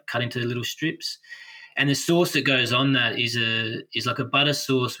cleaned up, cut into little strips. And the sauce that goes on that is like a butter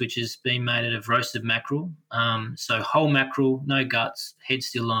sauce, which has been made out of roasted mackerel. So whole mackerel, no guts, head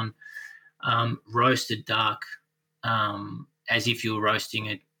still on, roasted dark, as if you were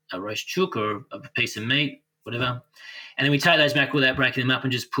roasting a roast chook or a piece of meat, whatever. And then we take those mackerel without breaking them up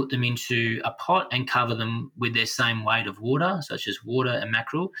and just put them into a pot and cover them with their same weight of water, such as water and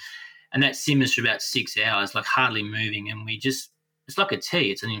mackerel. And that simmers for about 6 hours, like hardly moving. And it's like a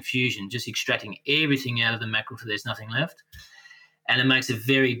tea, it's an infusion, just extracting everything out of the mackerel so there's nothing left. And it makes a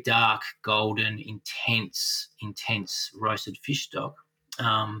very dark, golden, intense roasted fish stock.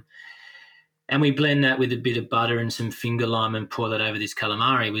 And we blend that with a bit of butter and some finger lime and pour that over this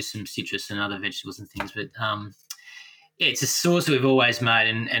calamari with some citrus and other vegetables and things. But yeah, it's a sauce that we've always made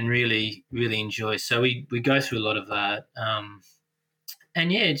and really, really enjoy. So we go through a lot of that. And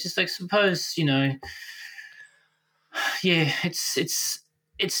yeah, just like, suppose, you know, yeah, it's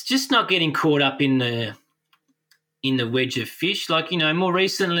just not getting caught up in the wedge of fish. Like, you know, more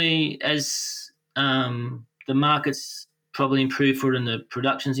recently, as the market's probably improved for it and the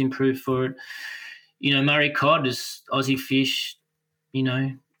production's improved for it, you know, Murray cod is Aussie fish, you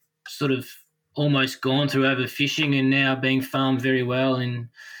know, sort of almost gone through overfishing and now being farmed very well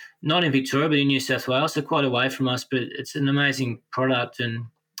not in Victoria, but in New South Wales, so quite away from us, but it's an amazing product. And,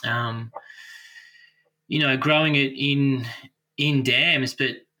 you know, growing it in dams,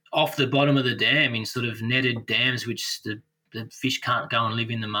 but off the bottom of the dam in sort of netted dams, which the fish can't go and live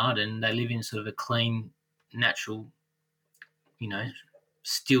in the mud, and they live in sort of a clean natural,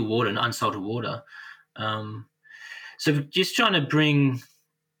 still water and unsalted water. So just trying to bring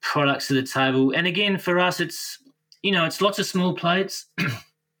products to the table. And again, for us, it's lots of small plates.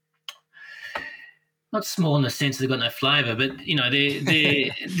 Not small in the sense they've got no flavour, but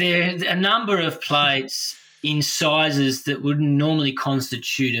they're a number of plates in sizes that would normally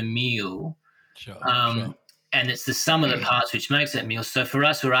constitute a meal. Sure. And it's the sum of the parts which makes that meal. So for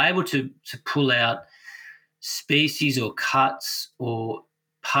us, we're able to pull out species or cuts or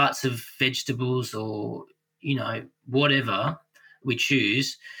parts of vegetables or whatever we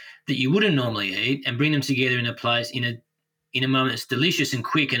choose that you wouldn't normally eat, and bring them together in a place in a moment that's delicious and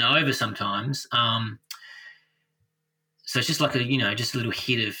quick and over sometimes. So it's just like just a little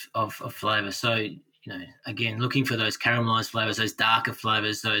hit of flavour. So again, looking for those caramelised flavours, those darker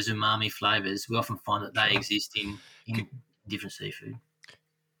flavours, those umami flavours, we often find that they exist in different seafood.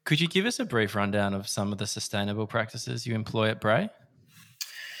 Could you give us a brief rundown of some of the sustainable practices you employ at Brae?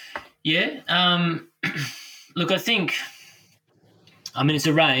 Yeah. Look, I think, it's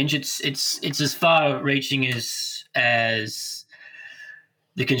a range. It's as far-reaching as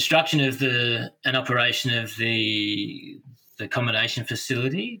the construction of an operation of the accommodation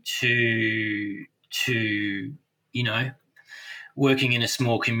facility to working in a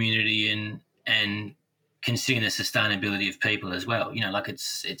small community and considering the sustainability of people as well.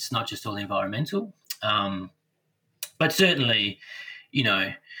 It's not just all environmental, but certainly,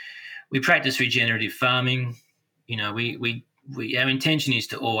 we practice regenerative farming. Our intention is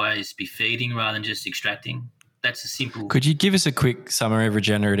to always be feeding rather than just extracting. That's a simple. Could you give us a quick summary of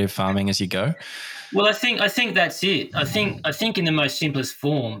regenerative farming as you go? Well, I think that's it. I think in the most simplest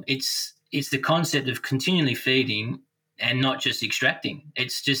form, it's the concept of continually feeding and not just extracting.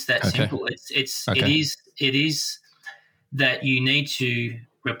 It's just that simple. It is that you need to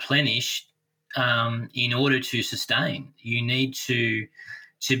replenish in order to sustain. You need to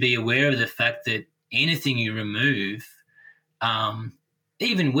be aware of the fact that anything you remove,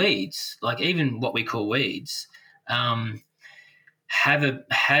 even weeds, like even what we call weeds,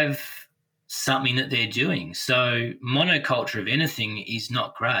 have something that they're doing. So monoculture of anything is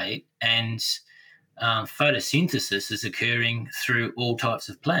not great, and photosynthesis is occurring through all types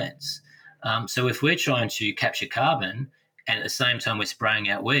of plants. So if we're trying to capture carbon and at the same time we're spraying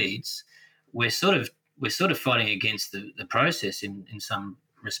out weeds, we're sort of fighting against the process in some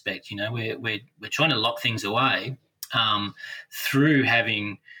respect. We're trying to lock things away through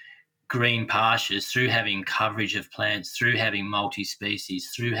having green pastures, through having coverage of plants, through having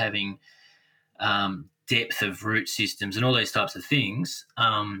multi-species, through having depth of root systems and all those types of things.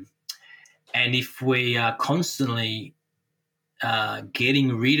 And if we are constantly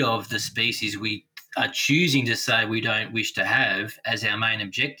getting rid of the species we are choosing to say we don't wish to have as our main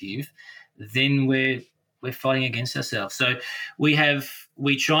objective, then we're fighting against ourselves. So we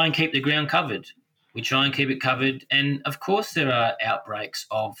try and keep the ground covered. We try and keep it covered. And, of course, there are outbreaks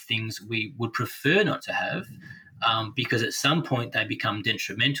of things we would prefer not to have because at some point they become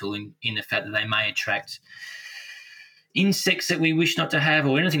detrimental in the fact that they may attract insects that we wish not to have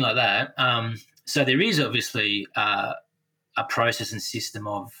or anything like that. So there is obviously a process and system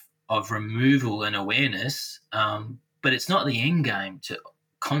of removal and awareness, but it's not the end game to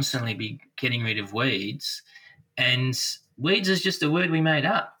constantly be getting rid of weeds. And weeds is just a word we made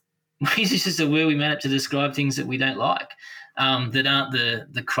up. Weeds is just a word we made up to describe things that we don't like, that aren't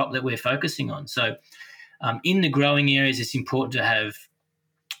the crop that we're focusing on. So in the growing areas, it's important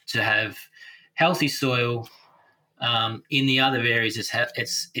to have healthy soil. In the other areas,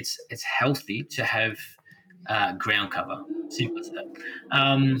 it's healthy to have ground cover. Simple as that.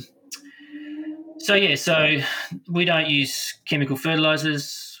 So we don't use chemical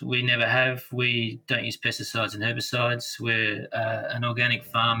fertilizers. We never have. We don't use pesticides and herbicides. We're an organic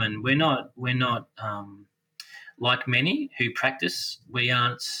farm, and we're not like many who practice. We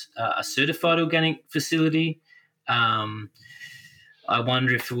aren't a certified organic facility. I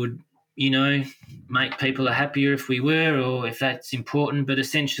wonder if it would, make people happier if we were, or if that's important. But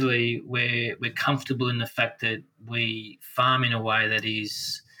essentially, we're comfortable in the fact that we farm in a way that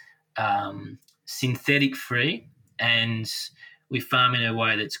is synthetic free, and we farm in a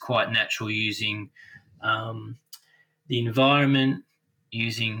way that's quite natural, using the environment,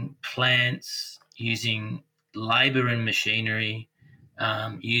 using plants, using labour and machinery,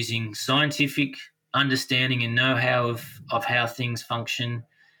 using scientific understanding and know-how of how things function.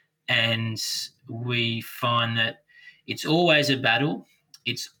 And we find that it's always a battle,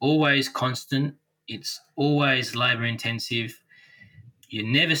 it's always constant, it's always labour intensive. You're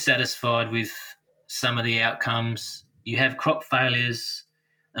never satisfied with some of the outcomes. You have crop failures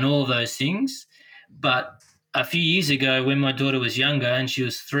and all of those things. But a few years ago, when my daughter was younger and she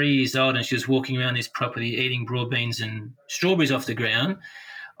was 3 years old and she was walking around this property eating broad beans and strawberries off the ground,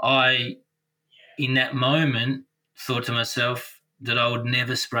 I, in that moment, thought to myself that I would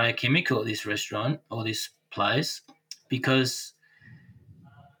never spray a chemical at this restaurant or this place because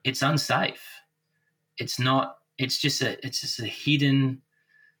it's unsafe. It's not. It's just a hidden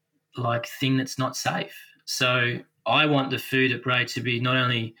thing that's not safe. So I want the food at Brae to be not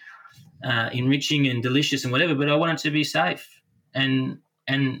only enriching and delicious and whatever, but I want it to be safe and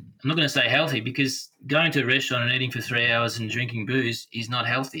I'm not going to say healthy because going to a restaurant and eating for 3 hours and drinking booze is not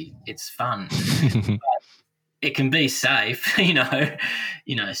healthy. It's fun. It can be safe,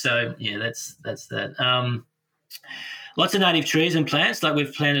 So yeah, that's that. Lots of native trees and plants. Like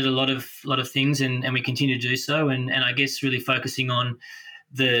we've planted a lot of things, and we continue to do so. And I guess really focusing on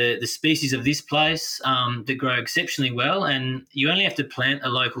the species of this place that grow exceptionally well. And you only have to plant a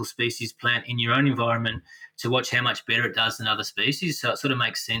local species plant in your own environment to watch how much better it does than other species. So it sort of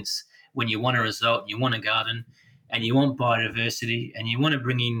makes sense when you want a result, you want a garden, and you want biodiversity, and you want to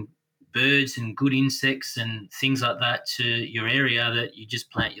bring in birds and good insects and things like that to your area, that you just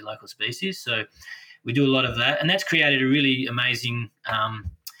plant your local species. So we do a lot of that, and that's created a really amazing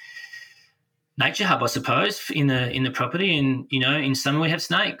nature hub, I suppose, in the property. And in summer we have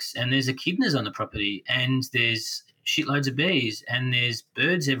snakes, and there's echidnas on the property, and there's shitloads of bees, and there's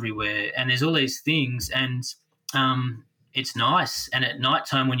birds everywhere, and there's all these things, and it's nice. And at night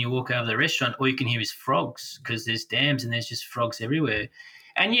time when you walk over the restaurant, all you can hear is frogs because there's dams and there's just frogs everywhere.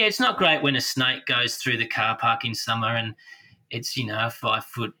 And yeah, it's not great when a snake goes through the car park in summer and it's, a 5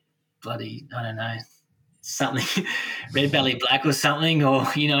 foot bloody, I don't know, something, red belly black or something, or,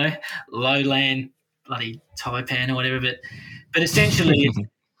 lowland bloody taipan or whatever. But essentially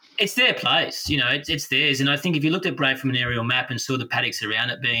it's their place, it's theirs. And I think if you looked at Brae from an aerial map and saw the paddocks around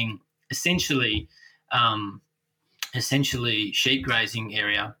it being essentially sheep grazing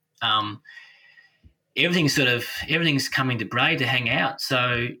area, everything's coming to Brae to hang out.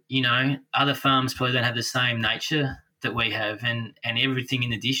 So, other farms probably don't have the same nature that we have, and everything in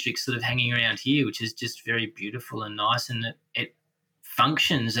the district sort of hanging around here, which is just very beautiful and nice, and it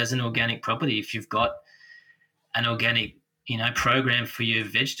functions as an organic property. If you've got an organic, program for your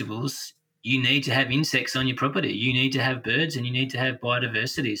vegetables, you need to have insects on your property, you need to have birds, and you need to have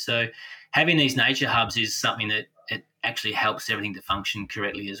biodiversity. So having these nature hubs is something that it actually helps everything to function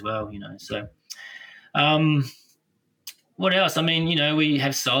correctly as well, So what else? I mean, we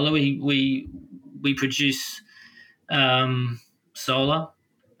have solar. We produce solar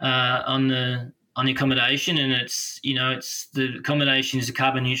on the accommodation, and it's the accommodation is a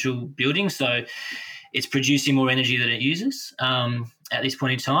carbon neutral building, so it's producing more energy than it uses at this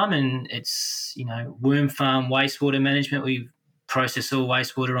point in time. And it's worm farm wastewater management. We process all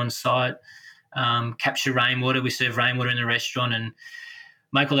wastewater on site, capture rainwater. We serve rainwater in the restaurant and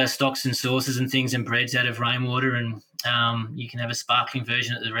make all our stocks and sauces and things and breads out of rainwater. And you can have a sparkling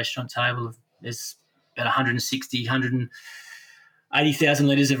version at the restaurant table. There's about 180,000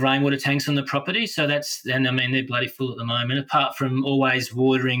 litres of rainwater tanks on the property. So they're bloody full at the moment, apart from always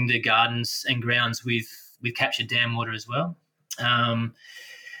watering the gardens and grounds with captured dam water as well.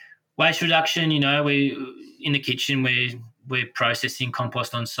 Waste reduction, we in the kitchen, we're processing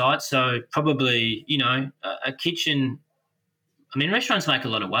compost on site. So probably, a kitchen, I mean, restaurants make a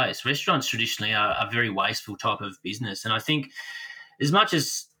lot of waste. Restaurants traditionally are a very wasteful type of business. And I think as much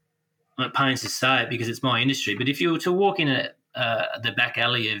as it pains to say it because it's my industry, but if you were to walk in the back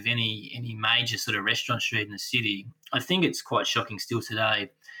alley of any major sort of restaurant street in the city, I think it's quite shocking still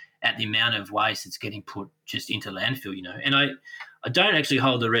today at the amount of waste that's getting put just into landfill, And I don't actually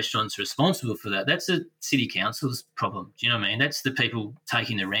hold the restaurants responsible for that. That's a city council's problem. Do you know what I mean? That's the people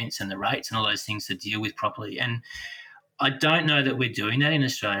taking the rents and the rates and all those things to deal with properly. And I don't know that we're doing that in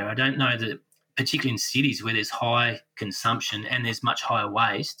Australia. I don't know that, particularly in cities where there's high consumption and there's much higher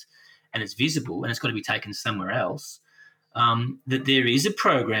waste and it's visible and it's got to be taken somewhere else, that there is a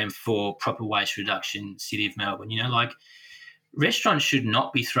program for proper waste reduction, City of Melbourne. Restaurants should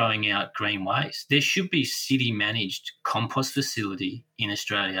not be throwing out green waste. There should be city-managed compost facility in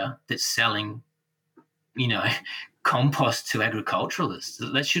Australia that's selling, compost to agriculturalists.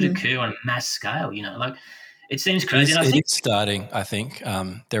 That should occur on a mass scale, It seems crazy. It's starting, I think.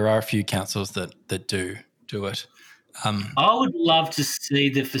 There are a few councils that do it. I would love to see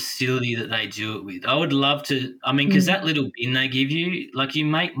the facility that they do it with. I would love to, because that little bin they give you, you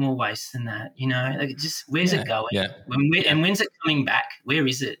make more waste than that, where's it going? Yeah. And when's it coming back? Where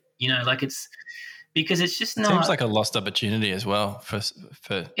is it? It's because it's just not. Seems like a lost opportunity as well for it's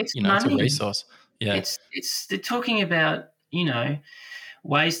it's money. a resource. Yeah. They're talking about,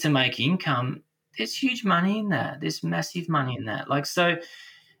 ways to make income. there's huge money in that. There's massive money in that. Like, so,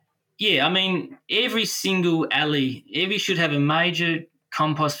 yeah, I mean, every single alley should have a major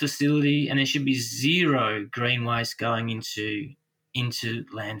compost facility, and there should be zero green waste going into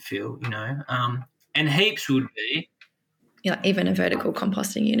landfill, and heaps would be. Yeah, even a vertical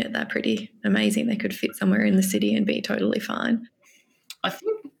composting unit, they're pretty amazing. They could fit somewhere in the city and be totally fine. I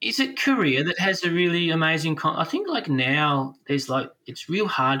think, is it Korea that has a really amazing I think like now there's like, it's real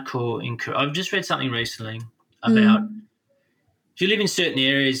hardcore in Korea. I've just read something recently about if you live in certain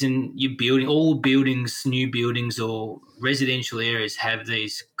areas and you're building, all buildings, new buildings or residential areas have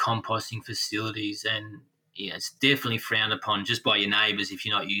these composting facilities, and it's definitely frowned upon just by your neighbours if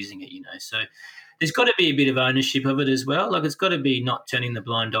you're not using it, So there's got to be a bit of ownership of it as well. Like, it's got to be not turning the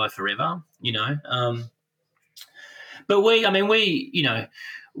blind eye forever, But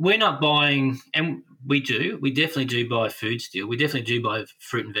we're not buying, and we definitely do buy food still. We definitely do buy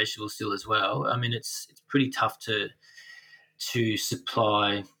fruit and vegetables still as well. I mean, it's pretty tough to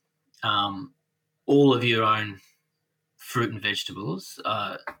supply all of your own fruit and vegetables.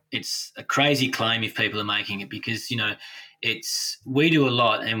 It's a crazy claim if people are making it, because we do a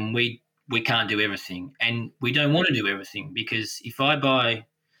lot and we can't do everything, and we don't want to do everything, because if I buy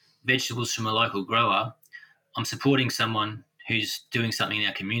vegetables from a local grower, I'm supporting someone who's doing something in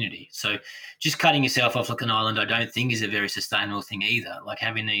our community. So just cutting yourself off like an island, I don't think is a very sustainable thing either. Like,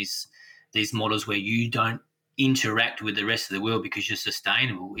 having these models where you don't interact with the rest of the world because you're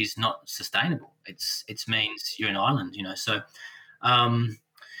sustainable is not sustainable. It means you're an island, So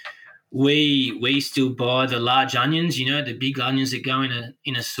we still buy the large onions, the big onions that go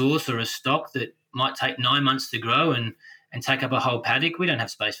in a sauce or a stock that might take 9 months to grow and take up a whole paddock. We don't have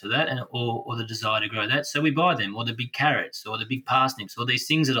space for that, or the desire to grow that. So we buy them, or the big carrots, or the big parsnips, or these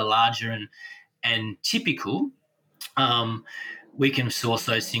things that are larger and typical. We can source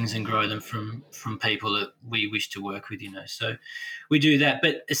those things and grow them from people that we wish to work with, So we do that.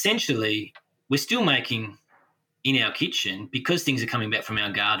 But essentially, we're still making in our kitchen, because things are coming back from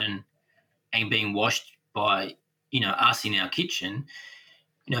our garden and being washed by, us in our kitchen.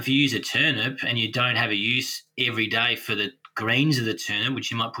 If you use a turnip and you don't have a use every day for the greens of the turnip,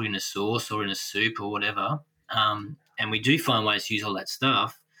 which you might put in a sauce or in a soup or whatever, and we do find ways to use all that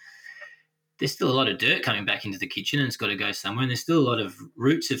stuff, there's still a lot of dirt coming back into the kitchen, and it's got to go somewhere. And there's still a lot of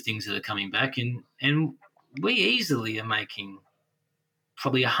roots of things that are coming back. And we easily are making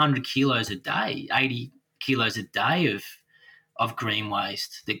probably 100 kilos a day, 80 kilos a day of green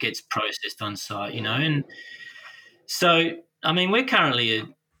waste that gets processed on site, And so, I mean, we're currently a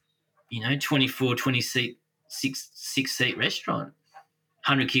 24, 26 seat restaurant,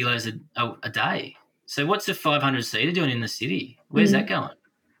 100 kilos a day. So what's a 500-seater doing in the city? Where's that going?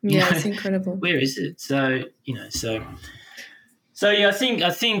 Yeah, it's incredible. Where is it? So, so yeah,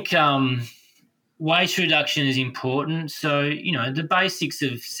 I think waste reduction is important. So, the basics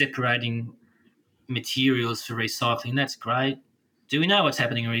of separating materials for recycling, that's great. Do we know what's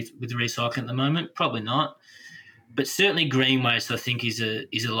happening with recycling at the moment? Probably not. But certainly green waste, I think, is a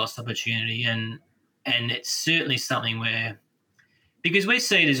lost opportunity, and it's certainly something where, because we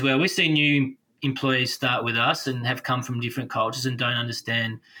see it as well, we see new employees start with us and have come from different cultures and don't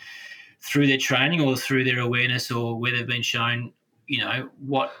understand through their training or through their awareness or where they've been shown,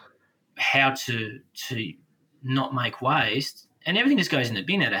 how to not make waste, and everything just goes in the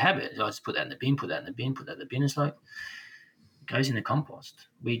bin out of habit. I just put that in the bin, put that in the bin, put that in the bin. It's like, it goes in the compost.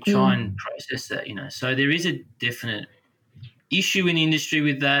 We try and process that, So there is a definite issue in the industry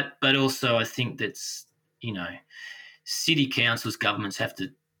with that, but also I think that's, city councils, governments have to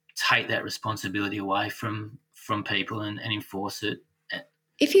take that responsibility away from people and enforce it.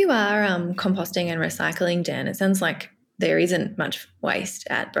 If you are composting and recycling, Dan, it sounds like there isn't much waste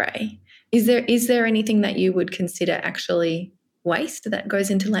at Brae. Is there anything that you would consider actually waste that goes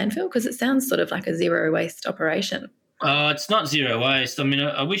into landfill? Because it sounds sort of like a zero waste operation. It's not zero waste. I mean,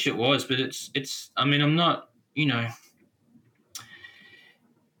 I wish it was, but it's. I mean, I'm not. It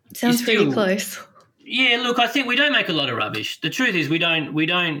sounds pretty close. Yeah, look, I think we don't make a lot of rubbish. The truth is, we don't.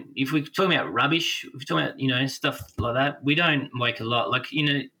 If we're talking about rubbish, if we're talking about stuff like that, we don't make a lot. Like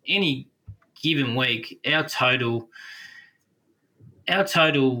any given week, our total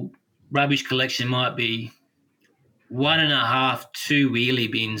rubbish collection might be 1.5, 2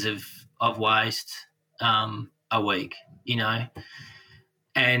 wheelie bins of waste a week,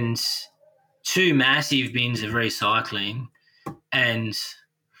 and 2 massive bins of recycling and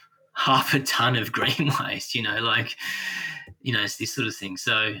half a ton of green waste, it's this sort of thing.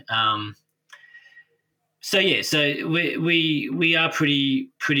 So, so we are pretty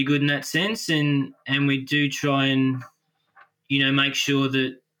good in that sense, and we do try and, make sure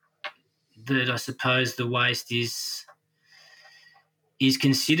that that I suppose the waste is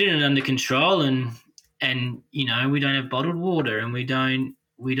considered and under control, and we don't have bottled water, and we don't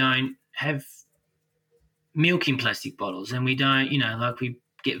have milk in plastic bottles, and we don't we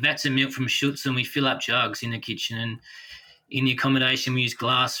get vats of milk from Schutz and we fill up jugs in the kitchen, and in the accommodation we use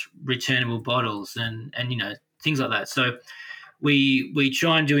glass returnable bottles and things like that. So we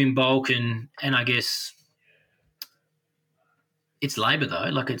try and do in bulk, and I guess it's labour though.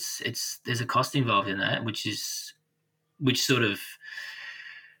 Like it's there's a cost involved in that, which sort of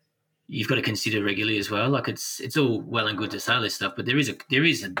you've got to consider regularly as well. Like it's all well and good to say this stuff, but there is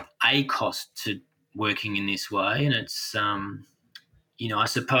a cost to working in this way, and it's I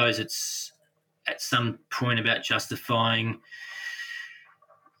suppose it's at some point about justifying.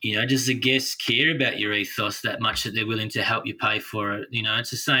 Does the guest care about your ethos that much that they're willing to help you pay for it?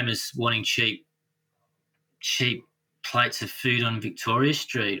 It's the same as wanting cheap plates of food on Victoria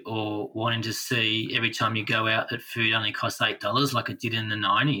Street, or wanting to see every time you go out that food only costs $8 like it did in the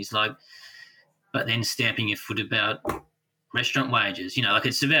 90s, but then stamping your foot about restaurant wages.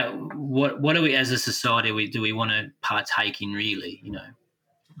 It's about what are we as a society do we want to partake in really?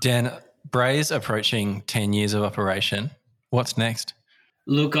 Dan, Brae's approaching 10 years of operation. What's next?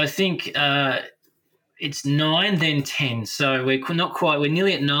 Look, I think it's 9, then 10. So we're not quite. We're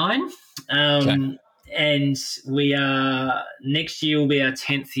nearly at 9. Okay. And we are next year will be our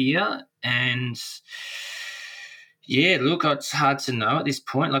 10th year, and yeah, look, it's hard to know at this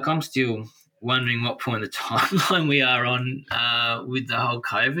point. Like, I'm still wondering what point of the timeline we are on with the whole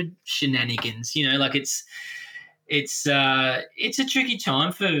COVID shenanigans. It's a tricky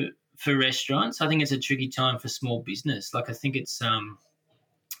time for restaurants. I think it's a tricky time for small business. Like, I think it's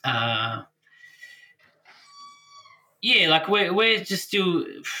like we're just still.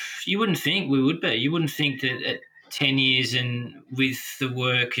 You wouldn't think we would be. You wouldn't think that at 10 years and with the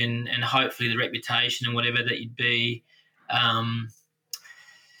work and hopefully the reputation and whatever that you'd be,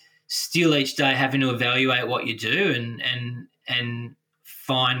 still each day having to evaluate what you do and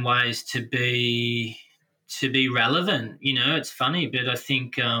find ways to be relevant. It's funny, but I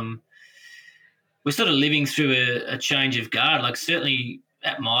think we're sort of living through a change of guard. Like, certainly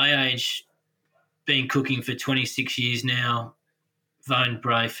at my age, been cooking for 26 years now, I've owned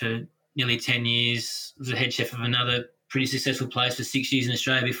Brae for nearly 10 years, was the head chef of another pretty successful place for 6 years in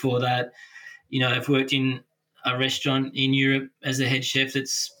Australia before that. I've worked in a restaurant in Europe as the head chef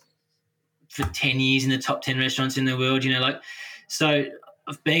that's for 10 years in the top 10 restaurants in the world, so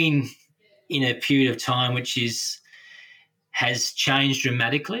I've been in a period of time which has changed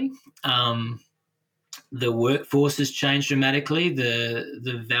dramatically. The workforce has changed dramatically.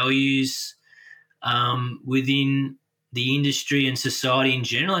 The values within the industry and society in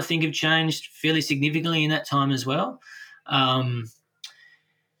general, I think, have changed fairly significantly in that time as well.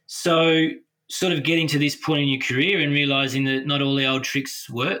 So sort of getting to this point in your career and realising that not all the old tricks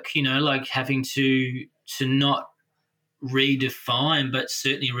work, like having to not redefine but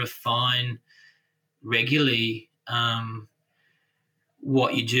certainly refine regularly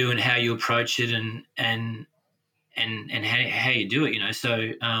what you do and how you approach it and how you do it,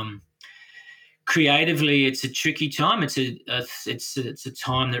 So creatively, it's a tricky time. It's a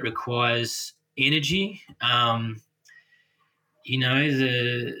time that requires energy. The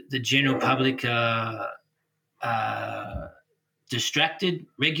general public are distracted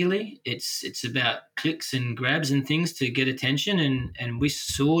regularly. It's about clicks and grabs and things to get attention, and we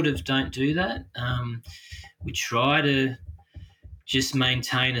sort of don't do that. We try to just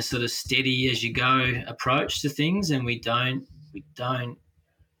maintain a sort of steady as you go approach to things, and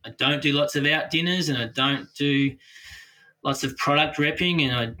I don't do lots of out dinners, and I don't do lots of product repping,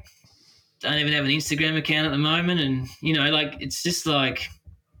 and I don't even have an Instagram account at the moment. And, it's just like,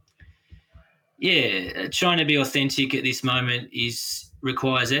 trying to be authentic at this moment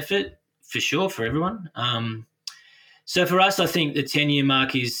requires effort for sure for everyone. So for us, I think the 10-year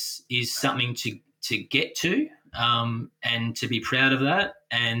mark is something to get to and to be proud of that.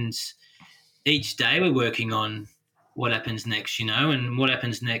 And each day we're working on what happens next, and what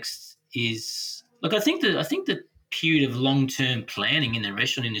happens next is, look, I think the period of long-term planning in the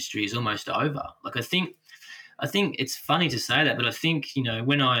restaurant industry is almost over. Like, I think it's funny to say that, but I think,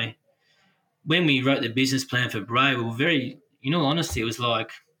 when we wrote the business plan for Brae, we were very, in all honesty, it was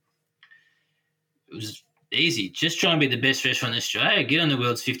easy. Just try and be the best restaurant in Australia, get on the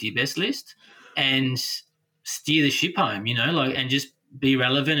world's 50 best list, and steer the ship home, and just be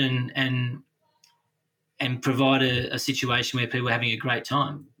relevant and provide a situation where people are having a great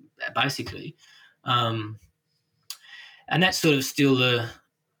time, basically. And that's sort of still the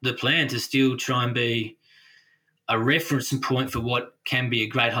plan, to still try and be a reference point for what can be a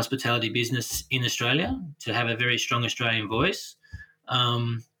great hospitality business in Australia, to have a very strong Australian voice,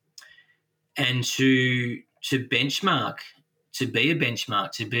 and to benchmark, to be a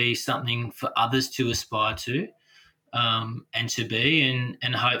benchmark, to be something for others to aspire to, and to be,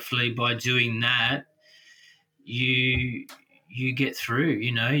 and hopefully by doing that, you get through.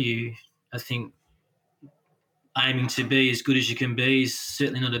 I think aiming to be as good as you can be is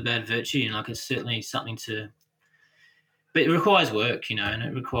certainly not a bad virtue. Like, it's certainly something to, but it requires work, and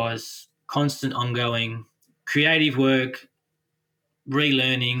it requires constant, ongoing creative work,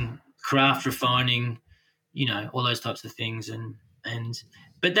 relearning, craft refining, all those types of things,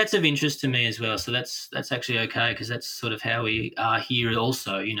 but that's of interest to me as well. So that's actually okay, because that's sort of how we are here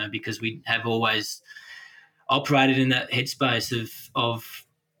also, because we have always operated in that headspace of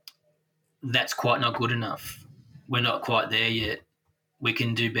that's quite not good enough. We're not quite there yet. We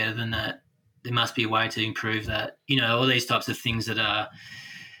can do better than that. There must be a way to improve that. All these types of things that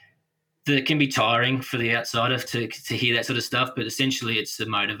can be tiring for the outsider to hear that sort of stuff, but essentially it's a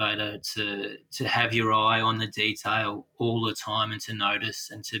motivator to have your eye on the detail all the time, and to notice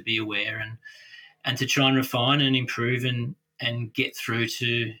and to be aware, and to try and refine and improve and get through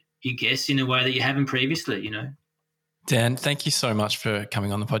to your guests in a way that you haven't previously, Dan, thank you so much for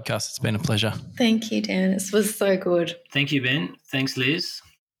coming on the podcast. It's been a pleasure. Thank you, Dan. This was so good. Thank you, Ben. Thanks, Liz.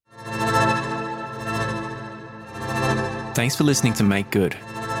 Thanks for listening to Make Good.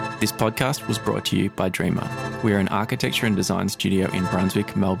 This podcast was brought to you by Dreamer. We're an architecture and design studio in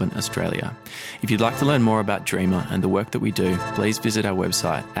Brunswick, Melbourne, Australia. If you'd like to learn more about Dreamer and the work that we do, please visit our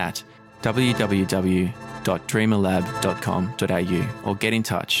website at www.dreamerlab.com.au or get in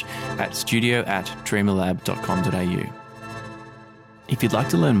touch at studio@dreamerlab.com.au. If you'd like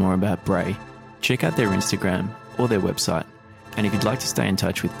to learn more about Brae, check out their Instagram or their website. And if you'd like to stay in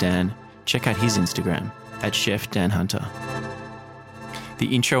touch with Dan, check out his Instagram at Chef Dan Hunter.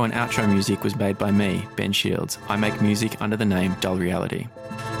 The intro and outro music was made by me, Ben Shields. I make music under the name Dull Reality.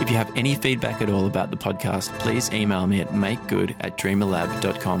 If you have any feedback at all about the podcast, please email me at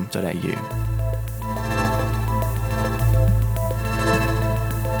makegood@dreamerlab.com.au.